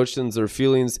or emotions or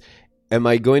feelings. Am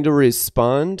I going to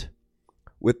respond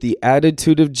with the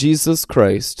attitude of Jesus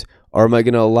Christ, or am I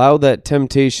going to allow that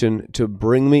temptation to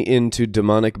bring me into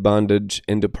demonic bondage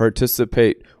and to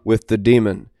participate with the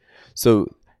demon? So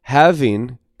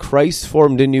having Christ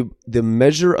formed in you, the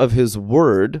measure of his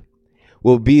word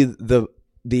will be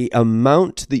the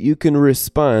amount that you can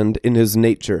respond in his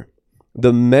nature.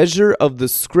 The measure of the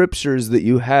scriptures that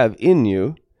you have in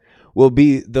you will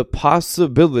be the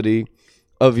possibility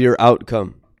of your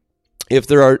outcome. If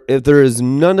there is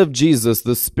none of Jesus,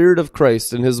 the Spirit of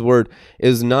Christ and his word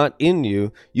is not in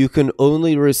you, you can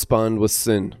only respond with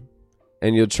sin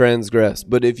and you'll transgress.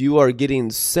 But if you are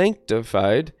getting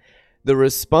sanctified, the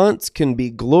response can be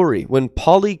glory. When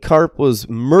Polycarp was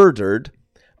murdered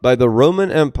by the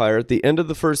Roman Empire at the end of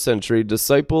the first century,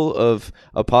 disciple of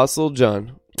Apostle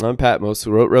John on Patmos,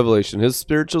 who wrote Revelation, his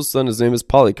spiritual son, his name is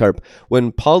Polycarp.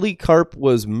 When Polycarp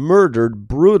was murdered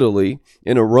brutally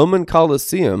in a Roman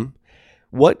Colosseum,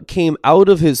 what came out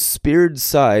of his speared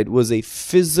side was a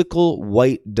physical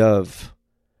white dove.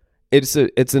 It's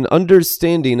an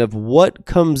understanding of what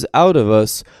comes out of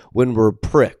us when we're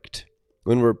pricked.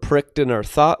 When we're pricked in our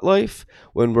thought life,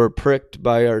 when we're pricked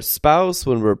by our spouse,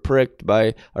 when we're pricked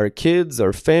by our kids,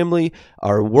 our family,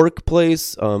 our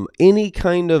workplace, any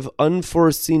kind of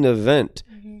unforeseen event.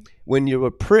 Mm-hmm. When you're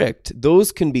pricked,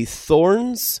 those can be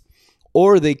thorns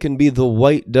or they can be the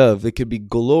white dove. It could be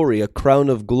glory, a crown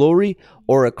of glory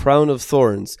or a crown of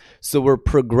thorns. So we're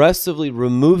progressively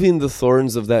removing the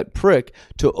thorns of that prick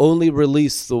to only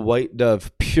release the white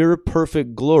dove, pure,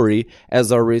 perfect glory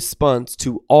as our response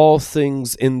to all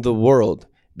things in the world.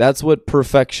 That's what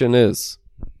perfection is.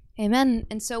 Amen.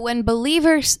 And so when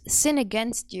believers sin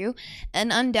against you,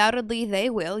 and undoubtedly they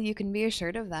will, you can be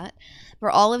assured of that, for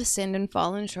all have sinned and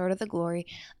fallen short of the glory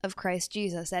of Christ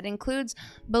Jesus. That includes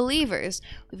believers.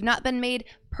 We've not been made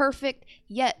perfect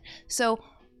yet. So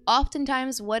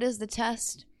oftentimes, what is the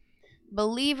test?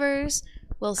 Believers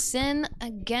will sin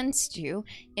against you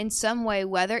in some way,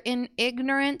 whether in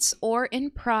ignorance or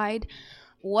in pride,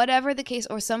 whatever the case,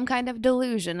 or some kind of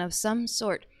delusion of some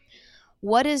sort.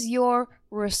 What is your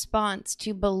response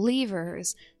to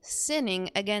believers sinning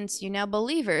against you? Now,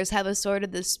 believers have a sword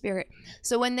of the Spirit.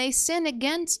 So when they sin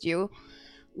against you,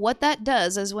 what that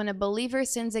does is when a believer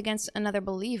sins against another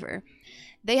believer,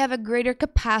 they have a greater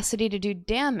capacity to do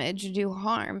damage, do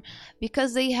harm,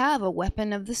 because they have a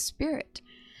weapon of the Spirit.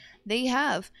 They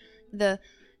have the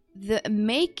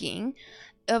making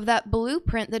of that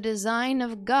blueprint, the design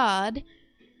of God,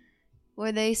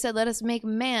 where they said, let us make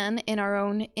man in our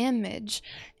own image.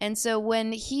 And so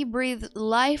when he breathed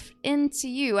life into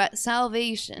you at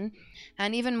salvation,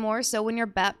 and even more so when you're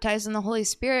baptized in the Holy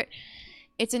Spirit,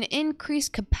 it's an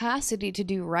increased capacity to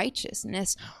do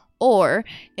righteousness or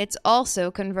it's also,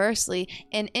 conversely,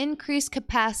 an increased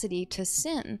capacity to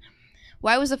sin.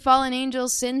 Why was the fallen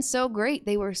angel's sin so great?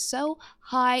 They were so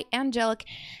high, angelic,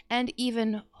 and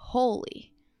even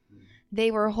holy.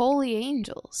 They were holy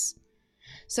angels.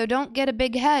 So don't get a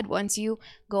big head once you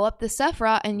go up the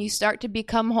Sephiroth and you start to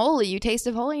become holy. You taste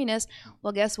of holiness.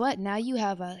 Well, guess what? Now you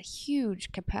have a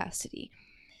huge capacity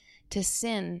to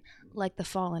sin like the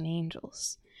fallen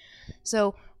angels.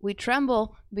 So we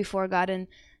tremble before God in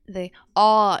the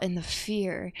awe and the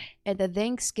fear and the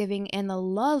thanksgiving and the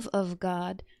love of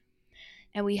God.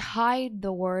 And we hide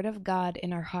the word of God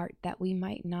in our heart that we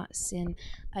might not sin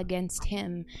against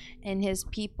him and his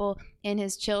people and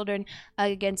his children,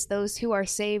 against those who are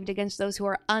saved, against those who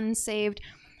are unsaved,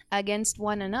 against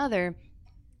one another.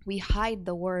 We hide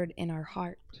the word in our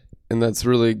heart. And that's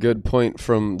really a good point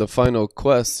from the final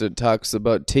quest. It talks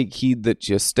about take heed that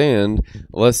you stand,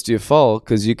 lest you fall,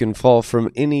 because you can fall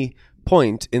from any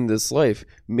point in this life.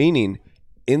 Meaning,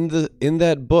 in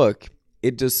that book,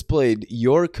 it displayed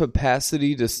your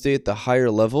capacity to stay at the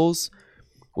higher levels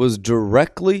was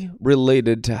directly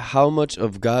related to how much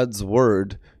of God's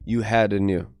word you had in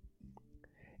you.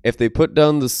 If they put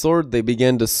down the sword, they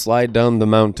began to slide down the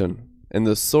mountain. And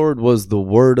the sword was the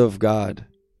word of God.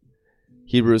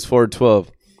 Hebrews 4:12.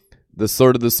 The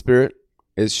sword of the Spirit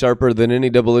is sharper than any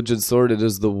double-edged sword. It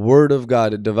is the word of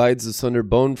God. It divides asunder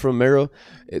bone from marrow,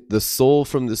 the soul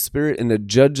from the spirit, and it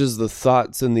judges the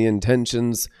thoughts and the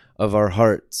intentions of our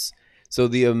hearts. So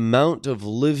the amount of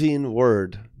living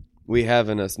word we have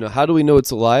in us. Now, how do we know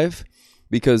it's alive?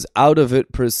 Because out of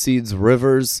it proceeds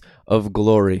rivers of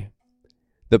glory.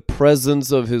 The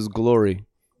presence of his glory.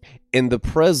 And the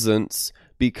presence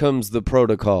becomes the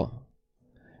protocol.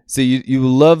 See, you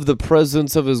love the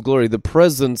presence of his glory. The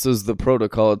presence is the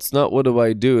protocol. It's not what do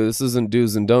I do. This isn't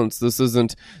do's and don'ts. This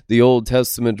isn't the Old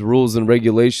Testament rules and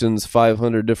regulations,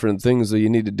 500 different things that you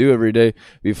need to do every day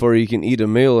before you can eat a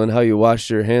meal, and how you wash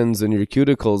your hands and your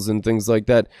cuticles and things like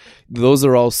that. Those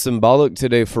are all symbolic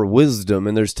today for wisdom,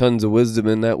 and there's tons of wisdom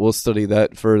in that. We'll study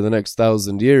that for the next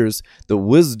 1,000 years, the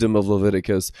wisdom of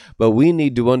Leviticus. But we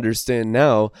need to understand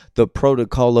now the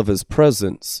protocol of his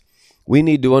presence. We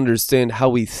need to understand how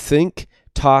we think,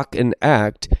 talk, and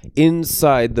act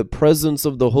inside the presence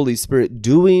of the Holy Spirit,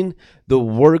 doing the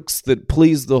works that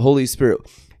please the Holy Spirit.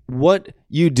 What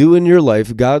you do in your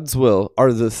life, God's will,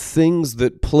 are the things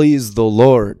that please the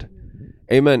Lord.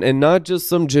 Amen. And not just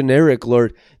some generic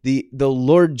Lord, the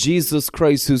Lord Jesus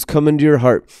Christ who's come into your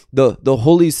heart, the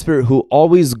Holy Spirit who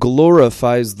always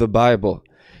glorifies the Bible.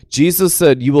 Jesus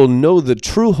said, you will know the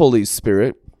true Holy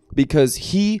Spirit, because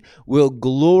he will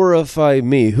glorify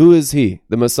me. Who is he?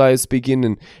 The Messiah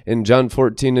speaking in John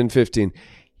 14 and 15.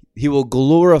 He will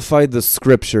glorify the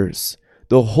scriptures.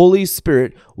 The Holy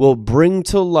Spirit will bring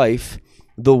to life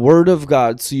the word of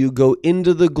God, so you go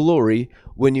into the glory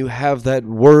when you have that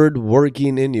word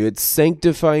working in you. It's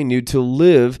sanctifying you to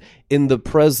live in the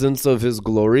presence of his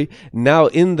glory. Now,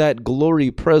 in that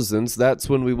glory presence, that's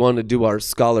when we want to do our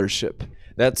scholarship.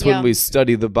 That's when we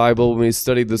study the Bible, when we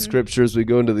study the scriptures, we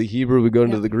go into the Hebrew, we go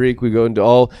into the Greek, we go into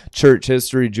all church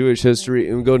history, Jewish history,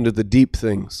 and we go into the deep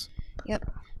things. Yep.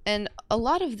 And a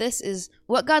lot of this is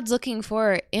what God's looking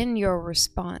for in your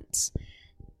response,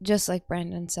 just like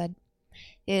Brandon said,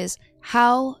 is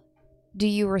how do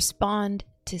you respond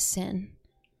to sin?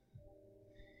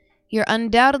 You're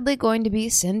undoubtedly going to be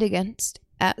sinned against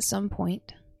at some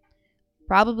point,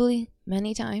 probably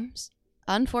many times.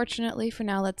 Unfortunately, for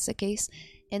now, that's the case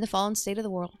in the fallen state of the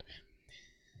world.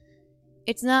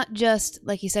 It's not just,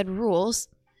 like you said, rules.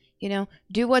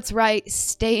 Do what's right,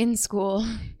 stay in school.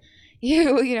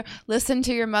 Listen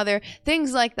to your mother,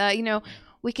 things like that.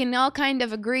 We can all kind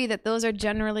of agree that those are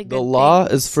generally good The law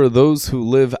things. is for those who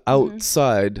live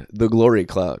outside the glory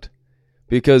cloud.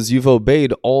 Because you've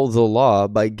obeyed all the law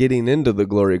by getting into the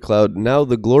glory cloud. Now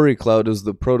the glory cloud is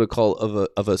the protocol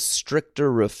of a stricter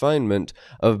refinement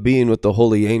of being with the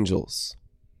holy angels.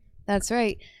 That's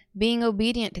right. Being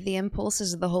obedient to the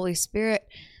impulses of the Holy Spirit,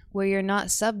 where you're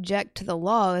not subject to the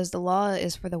law, as the law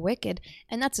is for the wicked.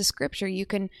 And that's a scripture. You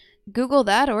can Google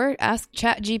that or ask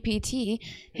ChatGPT,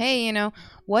 hey,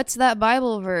 what's that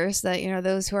Bible verse that,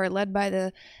 those who are led by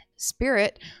the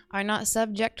Spirit are not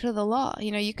subject to the law.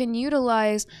 You can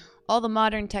utilize all the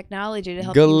modern technology to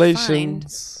help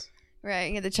Galatians. you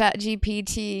find, right, the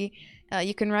ChatGPT.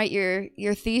 You can write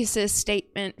your thesis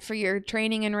statement for your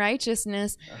training in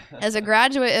righteousness. As a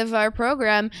graduate of our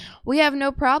program, we have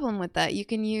no problem with that. You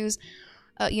can use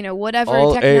whatever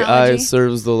all technology. All AI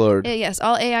serves the Lord. Yes,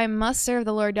 all AI must serve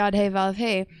the Lord. Yod Hey Vav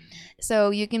Hey.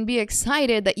 So you can be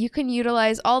excited that you can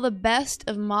utilize all the best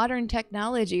of modern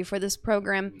technology for this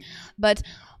program. But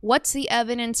What's the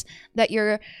evidence that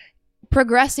you're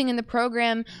progressing in the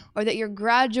program or that you're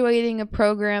graduating a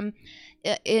program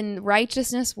in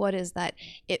righteousness? What is that?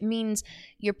 It means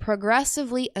you're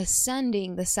progressively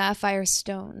ascending the sapphire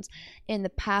stones in the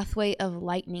pathway of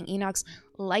lightning, Enoch's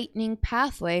lightning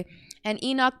pathway. And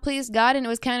Enoch pleased God, and it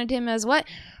was counted to him as what?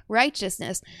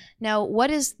 Righteousness. Now,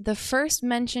 what is the first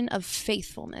mention of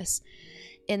faithfulness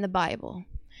in the Bible?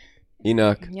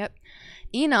 Enoch. Yep.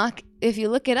 Enoch, if you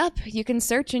look it up, you can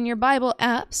search in your Bible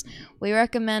apps. We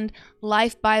recommend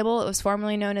Life Bible. It was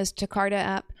formerly known as Jakarta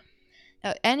app.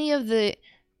 Any of the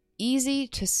easy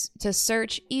to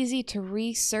search, easy to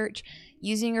research,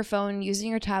 using your phone, using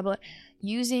your tablet,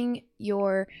 using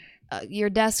your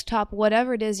desktop,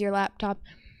 whatever it is, your laptop.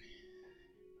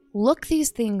 Look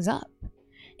these things up.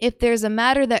 If there's a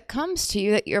matter that comes to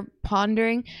you that you're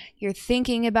pondering, you're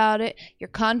thinking about it, you're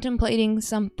contemplating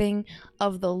something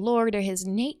of the Lord or his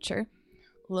nature,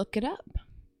 look it up.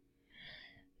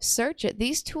 Search it.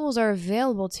 These tools are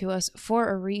available to us for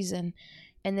a reason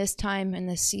in this time, in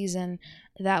this season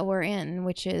that we're in,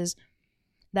 which is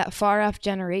that far-off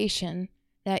generation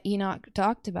that Enoch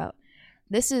talked about.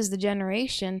 This is the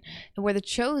generation where the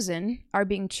chosen are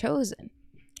being chosen.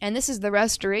 And this is the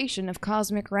restoration of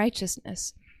cosmic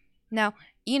righteousness. Now,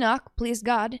 Enoch pleased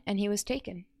God, and he was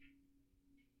taken.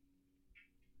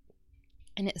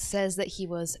 And it says that he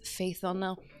was faithful.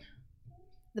 Now,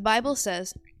 the Bible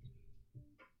says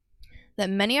that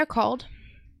many are called,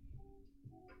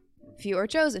 few are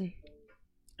chosen.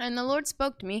 And the Lord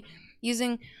spoke to me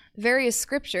using various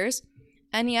scriptures,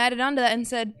 and he added on to that and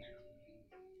said,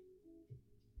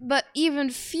 but even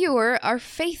fewer are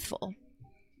faithful.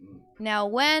 Now,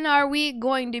 when are we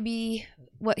going to be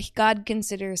what God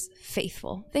considers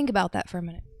faithful? Think about that for a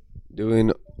minute.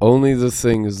 Doing only the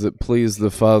things that please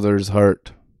the Father's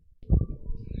heart.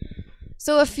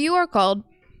 So if few are called,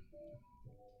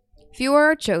 fewer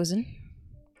are chosen,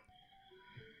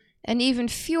 and even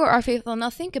fewer are faithful.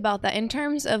 Now think about that in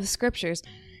terms of scriptures.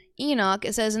 Enoch,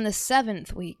 it says in the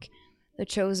 7th week, the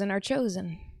chosen are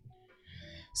chosen.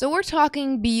 So we're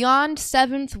talking beyond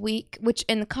 7th week, which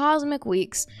in the cosmic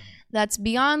weeks, that's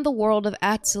beyond the world of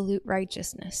absolute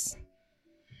righteousness.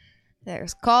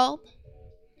 There's called,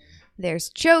 there's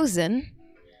chosen,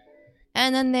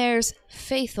 and then there's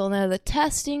faithful. Now the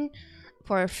testing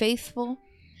for faithful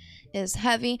is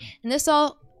heavy, and this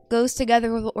all goes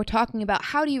together with what we're talking about.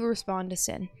 How do you respond to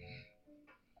sin?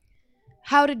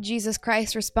 How did Jesus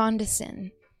Christ respond to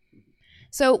sin?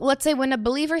 So let's say when a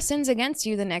believer sins against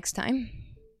you the next time,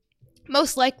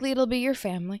 most likely it'll be your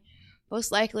family.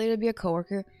 Most likely it'll be a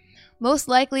coworker. Most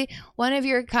likely one of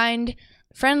your kind,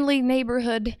 friendly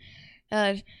neighborhood,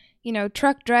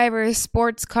 truck drivers,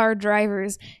 sports car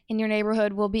drivers in your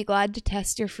neighborhood will be glad to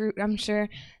test your fruit, I'm sure,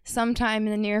 sometime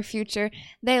in the near future.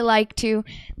 They like to.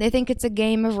 They think it's a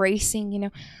game of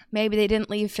racing, Maybe they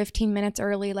didn't leave 15 minutes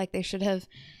early like they should have,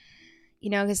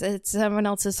 because it's someone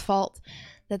else's fault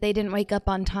that they didn't wake up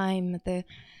on time, that the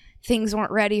things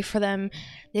weren't ready for them.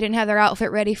 They didn't have their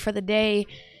outfit ready for the day.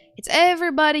 It's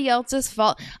everybody else's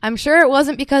fault. I'm sure it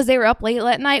wasn't because they were up late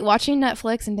at night watching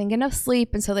Netflix and didn't get enough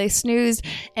sleep, and so they snoozed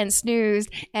and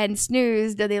snoozed and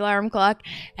snoozed at the alarm clock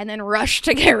and then rushed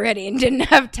to get ready and didn't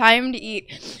have time to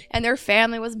eat, and their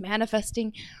family was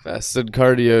manifesting. Fasted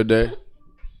cardio day.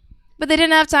 But they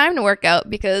didn't have time to work out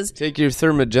because... Take your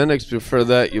thermogenics before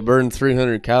that. You burn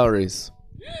 300 calories.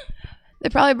 They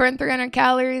probably burned 300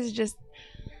 calories just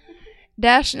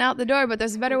dashing out the door, but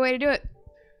there's a better way to do it.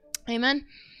 Amen?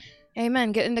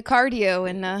 Amen. Get into cardio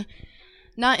and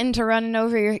not into running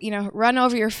over run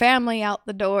over your family out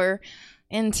the door,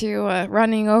 into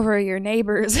running over your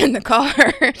neighbors in the car.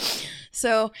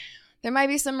 So there might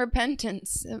be some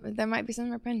repentance. There might be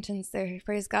some repentance there.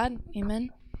 Praise God. Amen.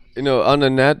 On a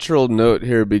natural note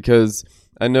here, because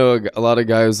I know a lot of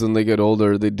guys when they get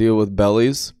older, they deal with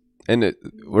bellies, and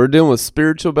we're dealing with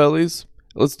spiritual bellies.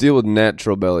 Let's deal with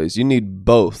natural bellies. You need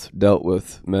both dealt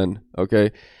with, men.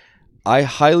 Okay. I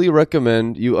highly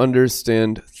recommend you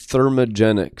understand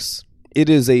thermogenics. It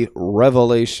is a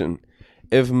revelation.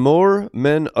 If more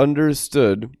men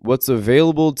understood what's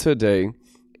available today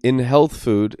in health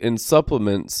food, in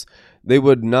supplements, they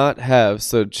would not have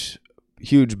such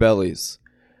huge bellies.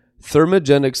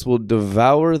 Thermogenics will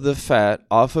devour the fat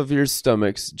off of your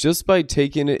stomachs just by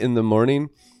taking it in the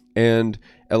morning. And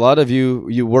a lot of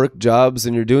you work jobs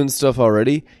and you're doing stuff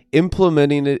already,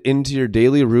 implementing it into your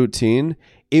daily routine,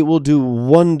 it will do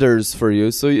wonders for you.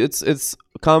 So it's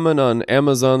common on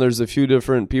Amazon. There's a few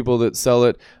different people that sell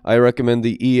it. I recommend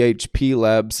the EHP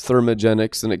Labs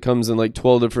Thermogenics, and it comes in like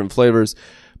 12 different flavors.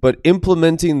 But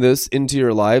implementing this into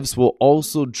your lives will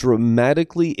also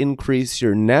dramatically increase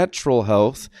your natural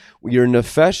health, your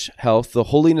nefesh health, the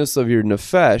holiness of your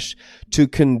nefesh, to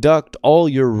conduct all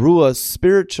your ruah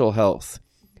spiritual health.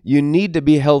 You need to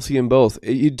be healthy in both.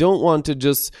 You don't want to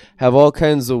just have all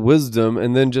kinds of wisdom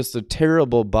and then just a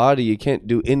terrible body. You can't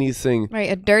do anything.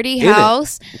 Right, a dirty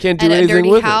house, you can't do and anything a dirty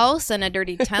with house, and a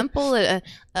dirty temple, a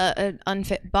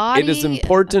unfit body. It is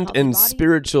important and body.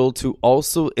 spiritual to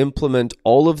also implement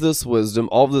all of this wisdom,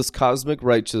 all of this cosmic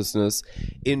righteousness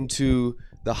into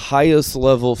the highest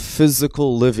level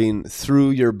physical living through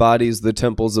your bodies, the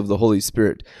temples of the Holy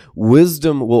Spirit.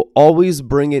 Wisdom will always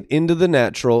bring it into the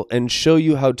natural and show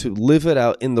you how to live it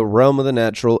out in the realm of the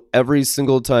natural every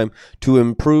single time to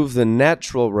improve the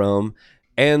natural realm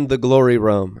and the glory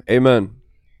realm. Amen.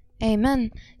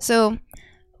 Amen. So,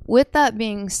 with that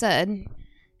being said,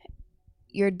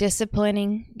 you're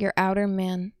disciplining your outer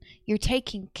man. You're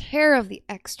taking care of the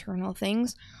external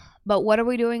things. But what are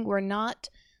we doing? We're not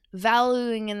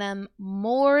valuing in them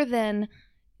more than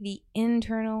the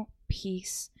internal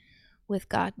peace with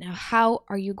God. Now, how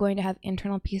are you going to have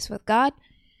internal peace with God?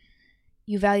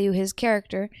 You value his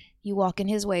character. You walk in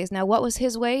his ways. Now, what was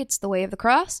his way? It's the way of the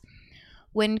cross.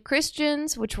 When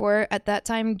Christians, which were at that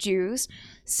time Jews,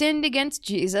 sinned against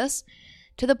Jesus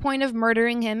to the point of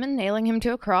murdering him and nailing him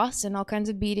to a cross and all kinds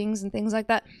of beatings and things like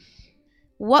that,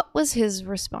 what was his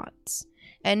response?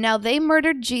 And now they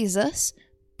murdered Jesus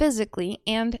physically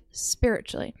and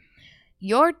spiritually.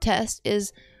 Your test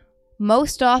is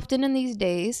most often in these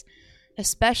days,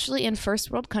 especially in first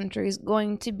world countries,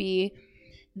 going to be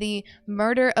the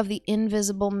murder of the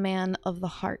invisible man of the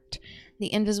heart,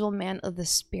 the invisible man of the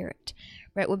spirit,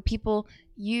 right? When people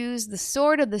use the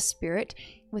sword of the spirit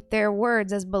with their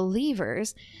words as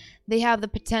believers, they have the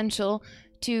potential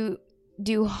to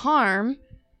do harm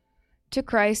to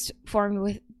Christ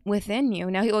formed within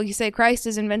you. Now, you say Christ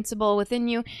is invincible within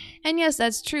you, and yes,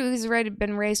 that's true. He's already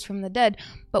been raised from the dead.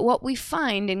 But what we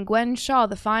find in Gwen Shaw,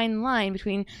 the fine line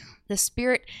between the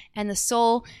spirit and the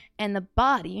soul and the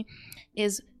body,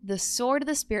 is the sword of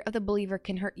the spirit of the believer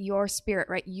can hurt your spirit,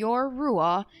 right? Your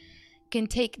ruah can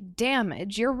take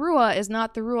damage. Your ruah is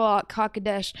not the ruach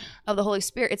hakodesh of the Holy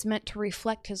Spirit. It's meant to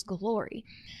reflect his glory.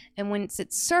 And when it's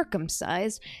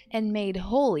circumcised and made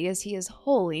holy as he is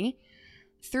holy,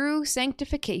 through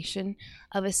sanctification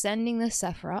of ascending the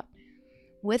Sephiroth,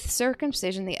 with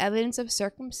circumcision, the evidence of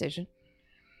circumcision,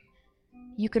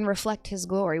 you can reflect his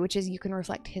glory, which is you can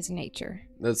reflect his nature.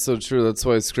 That's so true. That's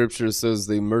why Scripture says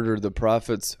they murdered the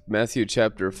prophets. Matthew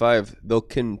chapter 5, they'll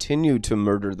continue to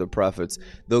murder the prophets.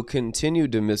 They'll continue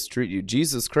to mistreat you.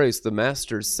 Jesus Christ, the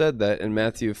Master, said that in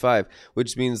Matthew 5,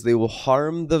 which means they will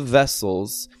harm the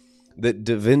vessels that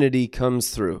divinity comes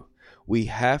through. We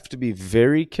have to be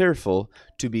very careful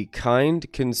to be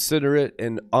kind, considerate,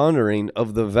 and honoring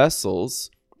of the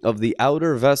vessels, of the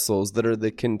outer vessels that are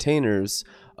the containers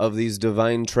of these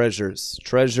divine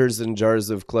treasures in jars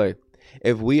of clay.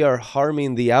 If we are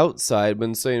harming the outside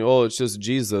when saying, oh, it's just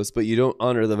Jesus, but you don't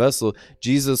honor the vessel,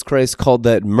 Jesus Christ called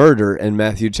that murder in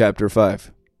Matthew chapter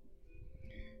 5.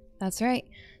 That's right.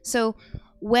 So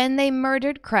when they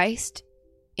murdered Christ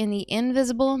in the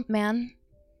invisible man,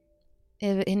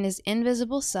 in his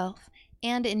invisible self,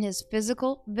 and in his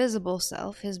physical, visible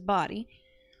self, his body,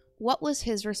 what was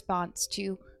his response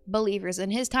to believers? In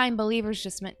his time, believers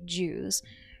just meant Jews,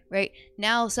 right?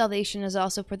 Now salvation is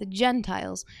also for the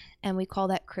Gentiles, and we call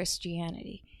that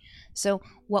Christianity. So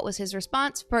what was his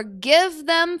response? Forgive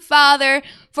them, Father,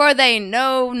 for they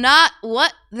know not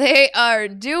what they are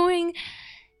doing.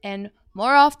 And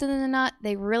more often than not,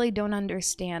 they really don't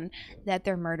understand that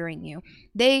they're murdering you.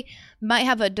 They might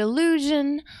have a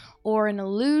delusion or an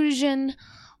illusion,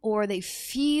 or they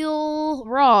feel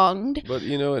wronged. But,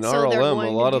 in so RLM, a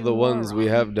lot of the ones we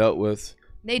have dealt with,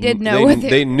 they did know.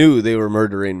 They knew they were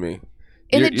murdering me.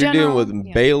 You're dealing with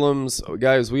yeah. Balaams.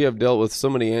 Guys, we have dealt with so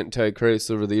many antichrists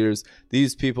over the years.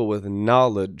 These people with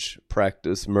knowledge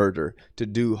practice murder to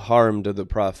do harm to the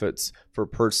prophets for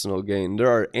personal gain. There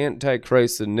are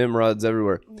antichrists and Nimrods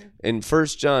everywhere. In 1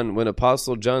 John, when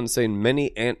Apostle John's saying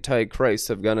many antichrists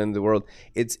have gone into the world,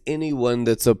 it's anyone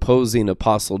that's opposing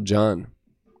Apostle John.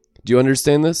 Do you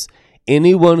understand this?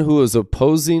 Anyone who is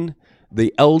opposing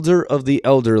the elder of the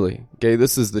elderly. Okay,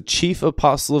 this is the chief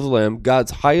apostle of the Lamb,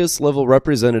 God's highest level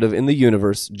representative in the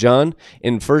universe. John,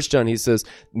 in 1 John, he says,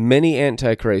 many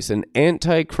antichrists. And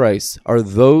antichrists are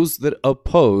those that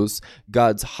oppose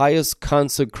God's highest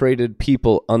consecrated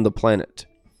people on the planet.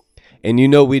 And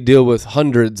we deal with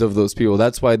hundreds of those people.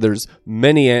 That's why there's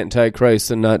many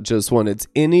antichrists and not just one. It's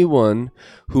anyone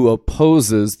who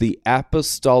opposes the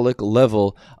apostolic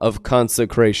level of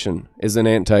consecration is an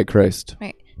antichrist.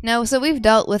 Right. No, so we've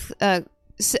dealt with a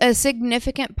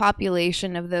significant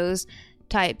population of those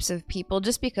types of people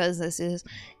just because this is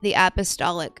the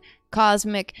apostolic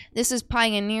cosmic, this is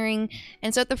pioneering,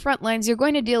 and so at the front lines you're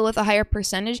going to deal with a higher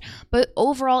percentage, but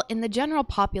overall in the general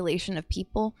population of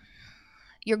people,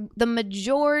 the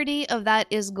majority of that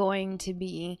is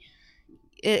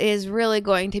really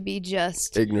going to be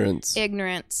just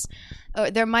ignorance.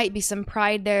 There might be some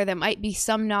pride there might be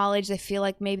some knowledge, they feel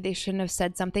like maybe they shouldn't have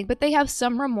said something, but they have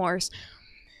some remorse.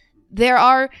 There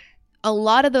are a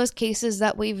lot of those cases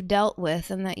that we've dealt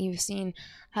with and that you've seen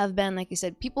have been, like you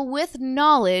said, people with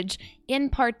knowledge in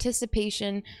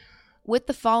participation with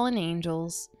the fallen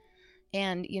angels.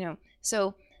 And,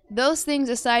 so those things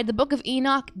aside, the book of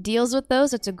Enoch deals with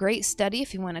those. It's a great study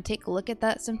if you want to take a look at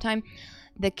that sometime.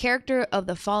 The character of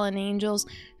the fallen angels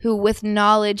who with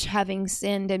knowledge having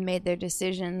sinned and made their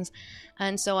decisions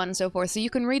and so on and so forth. So you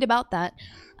can read about that.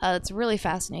 It's a really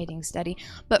fascinating study.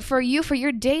 But for you, for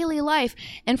your daily life,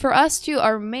 and for us too,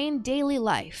 our main daily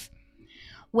life,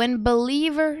 when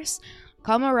believers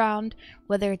come around,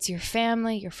 whether it's your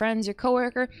family, your friends, your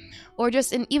coworker, or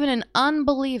just even an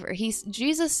unbeliever,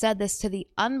 Jesus said this to the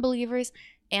unbelievers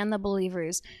and the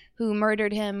believers who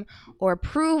murdered him or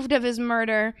approved of his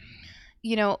murder,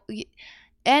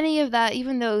 any of that,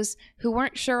 even those who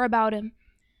weren't sure about him.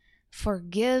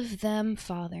 Forgive them,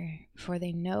 Father, for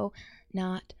they know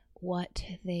not what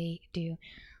they do.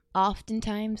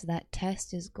 Oftentimes that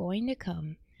test is going to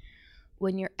come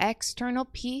when your external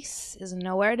peace is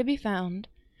nowhere to be found,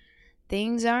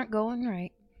 things aren't going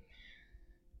right.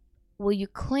 Will you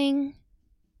cling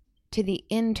to the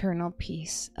internal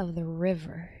peace of the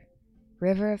river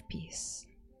of peace,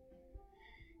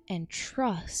 and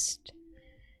trust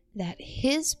that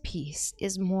his peace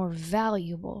is more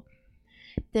valuable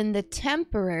than the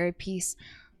temporary peace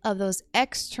of those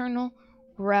external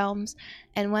realms?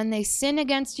 And when they sin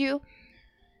against you,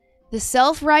 the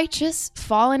self-righteous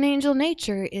fallen angel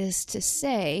nature is to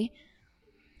say,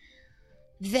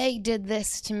 they did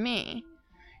this to me.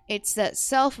 It's that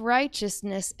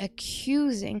self-righteousness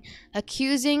accusing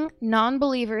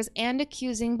non-believers and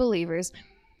accusing believers,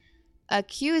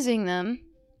 accusing them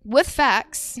with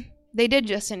facts. They did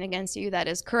just sin against you. That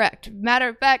is correct. Matter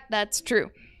of fact, that's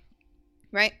true.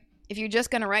 Right? If you're just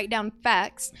going to write down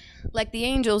facts, like the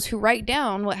angels who write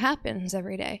down what happens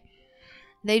every day.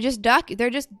 They're just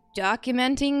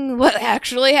documenting what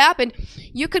actually happened.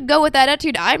 You could go with that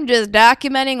attitude. I'm just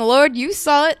documenting, Lord, you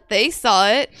saw it, they saw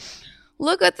it.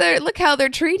 Look how they're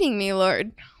treating me,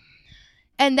 Lord.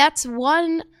 And that's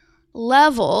one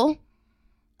level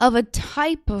of a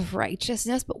type of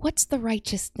righteousness. But what's the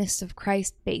righteousness of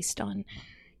Christ based on?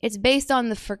 It's based on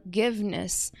the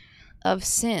forgiveness of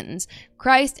sins.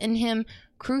 Christ and him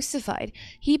crucified.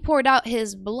 He poured out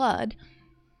his blood.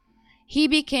 He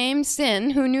became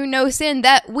sin who knew no sin,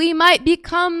 that we might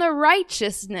become the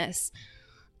righteousness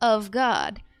of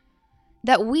God.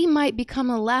 That we might become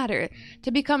a ladder.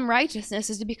 To become righteousness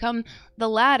is to become the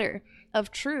ladder of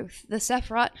truth, the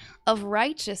sephirot of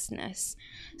righteousness.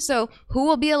 So who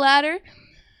will be a ladder?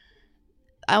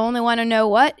 I only want to know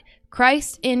what?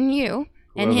 Christ in you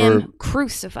and him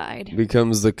crucified.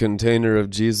 Becomes the container of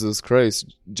Jesus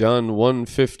Christ. John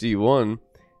 1:51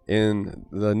 in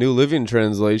the New Living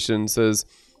Translation says,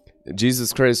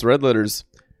 Jesus Christ, red letters,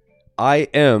 I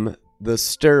am the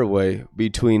stairway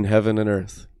between heaven and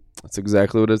earth. That's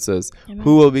exactly what it says. Amen.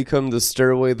 Who will become the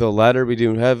stairway, the ladder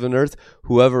between heaven and earth?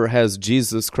 Whoever has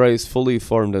Jesus Christ fully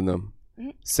formed in them.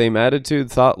 Mm-hmm. Same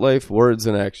attitude, thought life, words,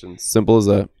 and actions. Simple as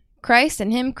that. Christ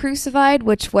and him crucified,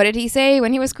 which, what did he say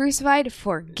when he was crucified?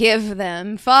 Forgive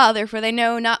them, Father, for they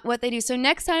know not what they do. So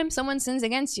next time someone sins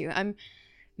against you,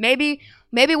 maybe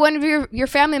one of your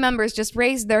family members just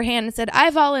raised their hand and said, I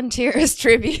volunteer as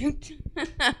tribute.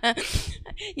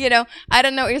 I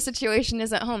don't know what your situation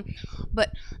is at home.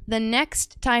 But the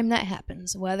next time that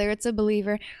happens, whether it's a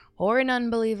believer or an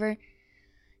unbeliever,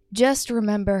 just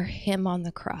remember him on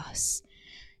the cross.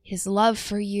 His love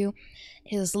for you,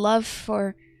 his love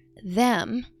for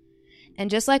them.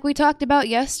 And just like we talked about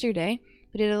yesterday,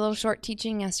 we did a little short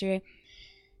teaching yesterday,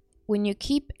 when you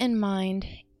keep in mind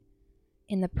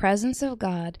in the presence of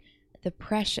God the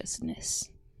preciousness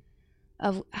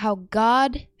of how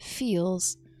God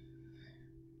feels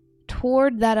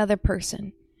toward that other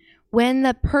person, when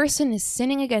the person is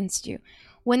sinning against you,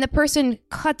 when the person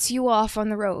cuts you off on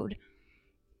the road,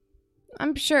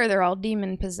 I'm sure they're all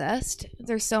demon possessed.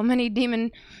 There's so many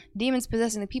demons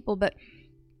possessing the people, but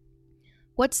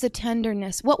what's the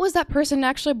tenderness? What was that person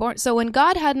actually born? So when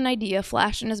God had an idea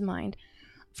flash in his mind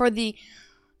for the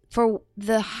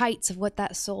heights of what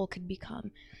that soul could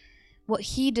become, what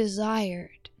he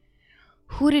desired,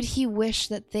 Who did he wish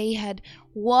that they had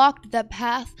walked that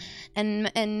path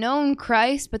and known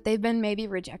Christ, but they've been maybe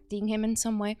rejecting him in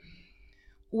some way?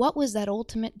 What was that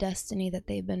ultimate destiny that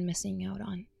they've been missing out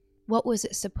on? What was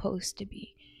it supposed to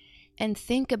be? And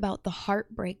think about the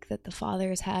heartbreak that the Father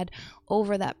has had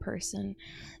over that person.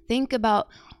 Think about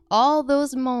all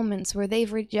those moments where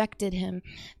they've rejected him,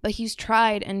 but he's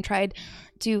tried and tried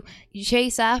to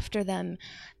chase after them.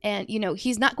 And,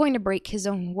 he's not going to break his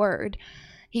own word.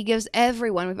 He gives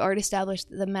everyone, we've already established,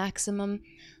 the maximum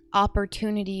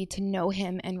opportunity to know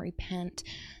him and repent.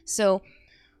 So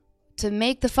to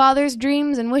make the Father's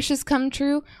dreams and wishes come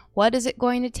true, what is it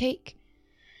going to take?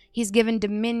 He's given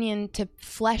dominion to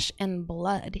flesh and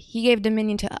blood. He gave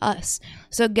dominion to us.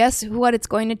 So guess what it's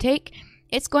going to take?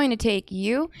 It's going to take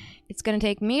you. It's going to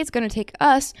take me. It's going to take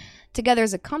us together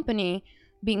as a company,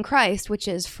 being Christ, which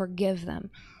is forgive them.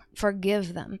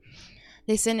 Forgive them.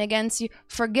 They sin against you.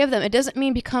 Forgive them. It doesn't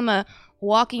mean become a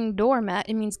walking doormat.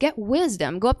 It means get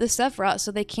wisdom. Go up the Sephiroth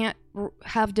so they can't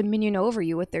have dominion over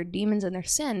you with their demons and their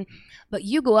sin. But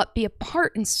you go up, be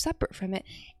apart and separate from it,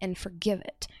 and forgive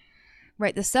it.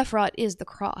 Right? The Sephiroth is the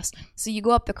cross. So you go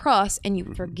up the cross and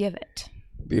you forgive it.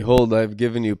 Behold, I have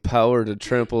given you power to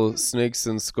trample snakes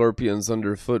and scorpions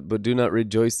underfoot, but do not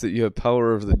rejoice that you have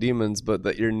power over the demons, but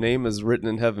that your name is written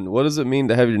in heaven. What does it mean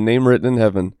to have your name written in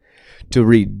heaven? To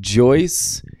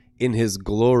rejoice in his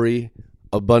glory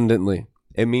abundantly.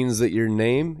 It means that your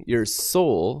name, your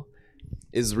soul,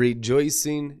 is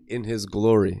rejoicing in his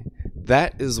glory.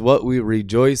 That is what we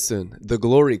rejoice in. The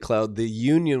glory cloud, the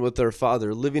union with our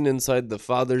Father, living inside the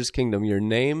Father's kingdom. Your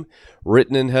name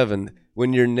written in heaven.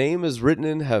 When your name is written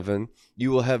in heaven,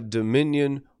 you will have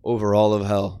dominion over all of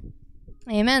hell.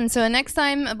 Amen. So next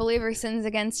time a believer sins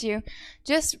against you,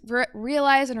 just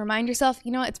realize and remind yourself,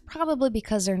 it's probably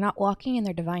because they're not walking in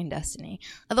their divine destiny.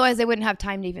 Otherwise, they wouldn't have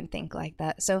time to even think like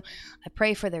that. So I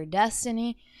pray for their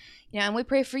destiny, and we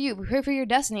pray for you. We pray for your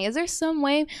destiny. Is there some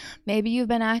way maybe you've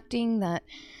been acting that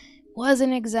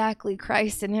wasn't exactly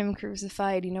Christ and him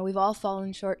crucified? We've all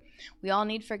fallen short. We all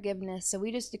need forgiveness. So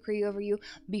we just decree over you,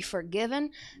 be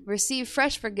forgiven, receive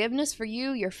fresh forgiveness for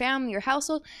you, your family, your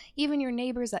household, even your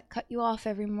neighbors that cut you off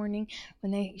every morning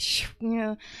when they,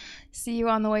 see you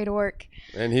on the way to work.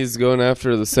 And he's going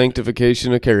after the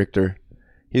sanctification of character.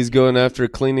 He's going after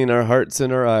cleaning our hearts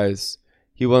and our eyes.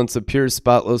 He wants a pure,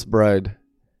 spotless bride.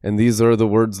 And these are the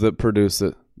words that produce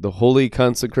it. The holy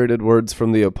consecrated words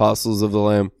from the apostles of the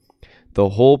Lamb. The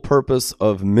whole purpose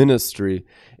of ministry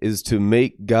is to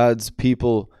make God's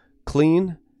people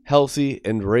clean, healthy,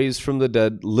 and raised from the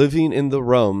dead, living in the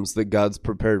realms that God's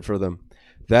prepared for them.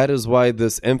 That is why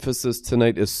this emphasis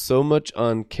tonight is so much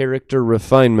on character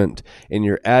refinement in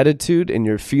your attitude and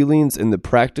your feelings in the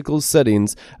practical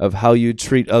settings of how you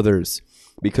treat others,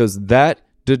 because that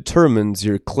determines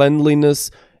your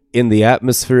cleanliness in the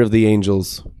atmosphere of the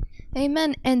angels.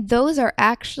 Amen. And those are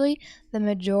actually the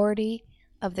majority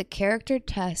of the character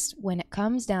test when it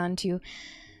comes down to,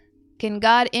 can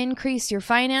God increase your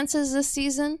finances this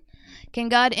season? Can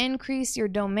God increase your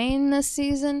domain this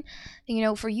season?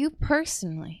 For you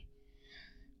personally,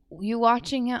 you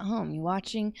watching at home, you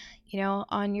watching,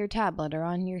 on your tablet or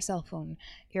on your cell phone,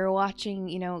 you're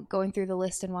watching, going through the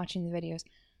list and watching the videos.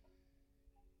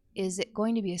 Is it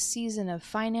going to be a season of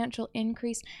financial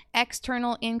increase,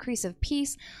 external increase of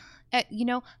peace?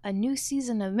 A new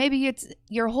season of, maybe it's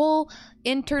your whole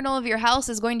internal of your house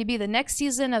is going to be the next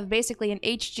season of basically an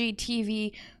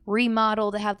HGTV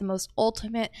remodel to have the most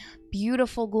ultimate,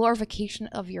 beautiful glorification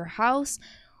of your house.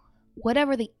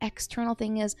 Whatever the external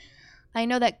thing is, I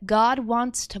know that God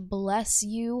wants to bless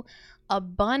you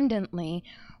abundantly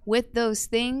with those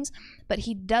things, but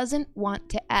he doesn't want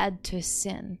to add to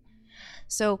sin.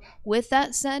 So with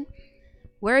that said,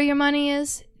 where your money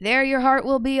is, there your heart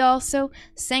will be also.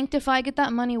 Sanctify, get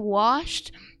that money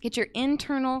washed. Get your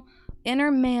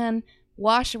inner man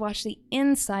washed. Wash the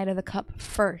inside of the cup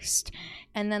first.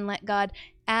 And then let God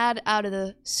add out of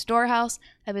the storehouse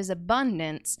of his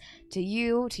abundance to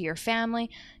you, to your family,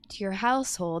 to your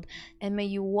household. And may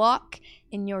you walk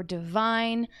in your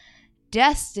divine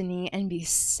destiny and be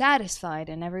satisfied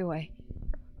in every way.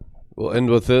 We'll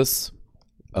end with this.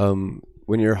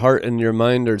 When your heart and your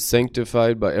mind are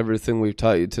sanctified by everything we've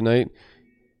taught you tonight,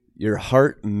 your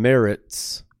heart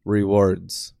merits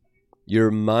rewards.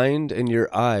 Your mind and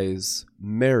your eyes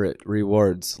merit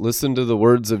rewards. Listen to the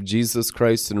words of Jesus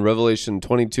Christ in Revelation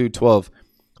 22:12.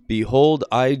 Behold,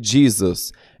 I,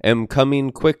 Jesus, am coming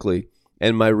quickly,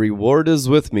 and my reward is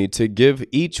with me to give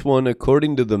each one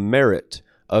according to the merit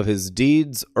of his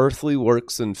deeds, earthly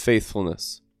works, and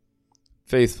faithfulness.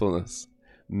 Faithfulness.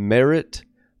 Merit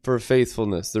for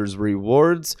faithfulness. There's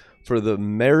rewards for the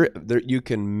merit that you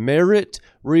can merit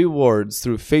rewards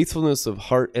through faithfulness of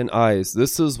heart and eyes.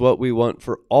 This is what we want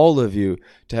for all of you,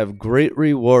 to have great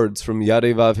rewards from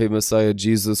Yarevavhe Messiah,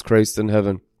 Jesus Christ in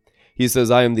heaven. He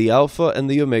says, I am the Alpha and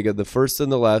the Omega, the first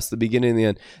and the last, the beginning and the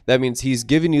end. That means he's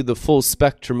giving you the full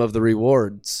spectrum of the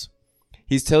rewards.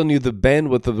 He's telling you the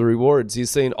bandwidth of the rewards. He's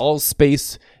saying all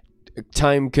space,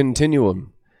 time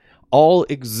continuum, all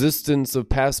existence of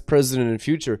past, present, and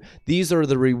future. These are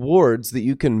the rewards that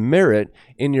you can merit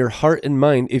in your heart and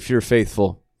mind if you're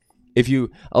faithful. If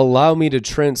you allow me to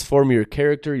transform your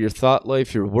character, your thought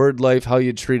life, your word life, how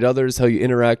you treat others, how you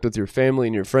interact with your family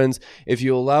and your friends, if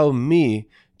you allow me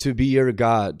to be your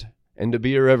God and to be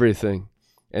your everything,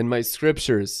 and my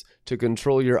scriptures to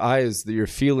control your eyes, your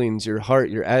feelings, your heart,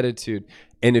 your attitude,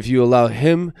 and if you allow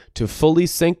him to fully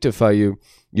sanctify you,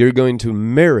 you're going to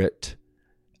merit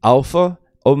Alpha,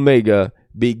 Omega,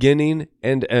 beginning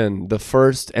and end, the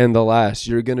first and the last.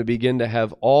 You're going to begin to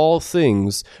have all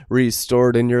things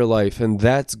restored in your life. And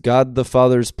that's God the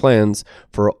Father's plans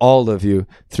for all of you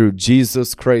through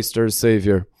Jesus Christ, our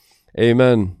Savior.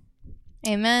 Amen.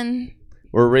 Amen.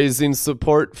 We're raising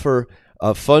support for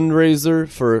a fundraiser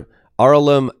for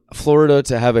RLM Florida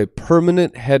to have a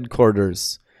permanent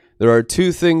headquarters. There are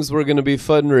two things we're going to be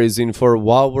fundraising for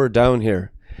while we're down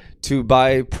here: to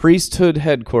buy priesthood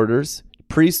headquarters,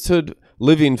 priesthood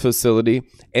living facility,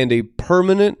 and a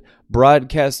permanent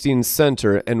broadcasting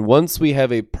center. And once we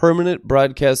have a permanent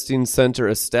broadcasting center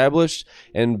established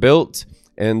and built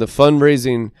and the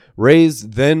fundraising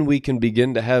raised, then we can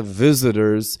begin to have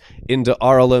visitors into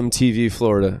RLM TV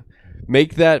Florida.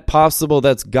 Make that possible.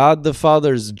 That's God the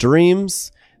Father's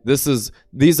dreams.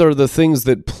 These are the things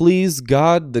that please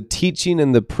God, the teaching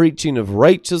and the preaching of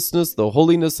righteousness, the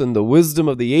holiness and the wisdom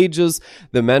of the ages,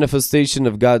 the manifestation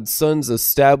of God's sons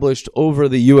established over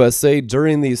the USA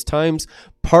during these times.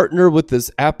 Partner with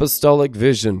this apostolic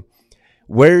vision.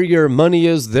 Where your money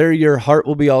is, there your heart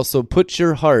will be also. Put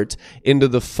your heart into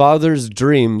the Father's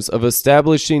dreams of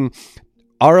establishing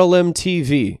RLM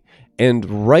TV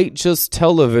and righteous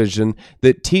television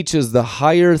that teaches the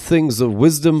higher things of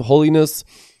wisdom, holiness,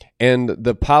 and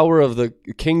the power of the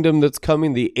kingdom that's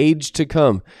coming, the age to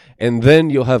come. And then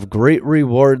you'll have great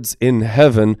rewards in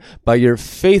heaven by your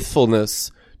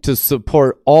faithfulness to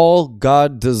support all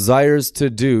God desires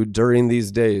to do during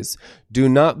these days. Do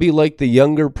not be like the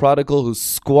younger prodigal who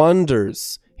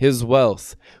squanders his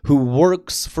wealth, who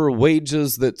works for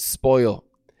wages that spoil,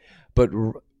 but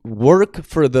work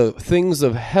for the things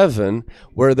of heaven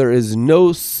where there is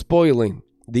no spoiling.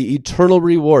 The eternal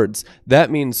rewards. That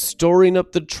means storing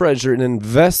up the treasure and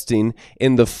investing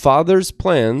in the Father's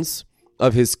plans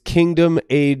of his kingdom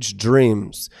age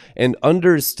dreams. And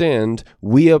understand,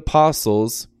 we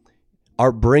apostles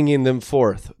are bringing them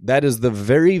forth. That is the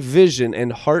very vision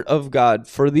and heart of God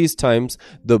for these times.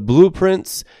 The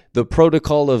blueprints, the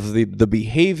protocol of the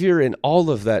behavior and all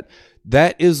of that.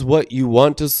 That is what you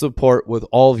want to support with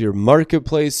all of your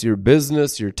marketplace, your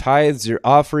business, your tithes, your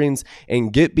offerings,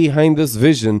 and get behind this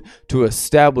vision to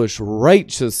establish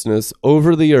righteousness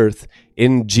over the earth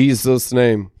in Jesus'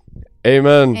 name.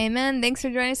 Amen. Amen. Thanks for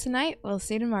joining us tonight. We'll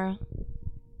see you tomorrow.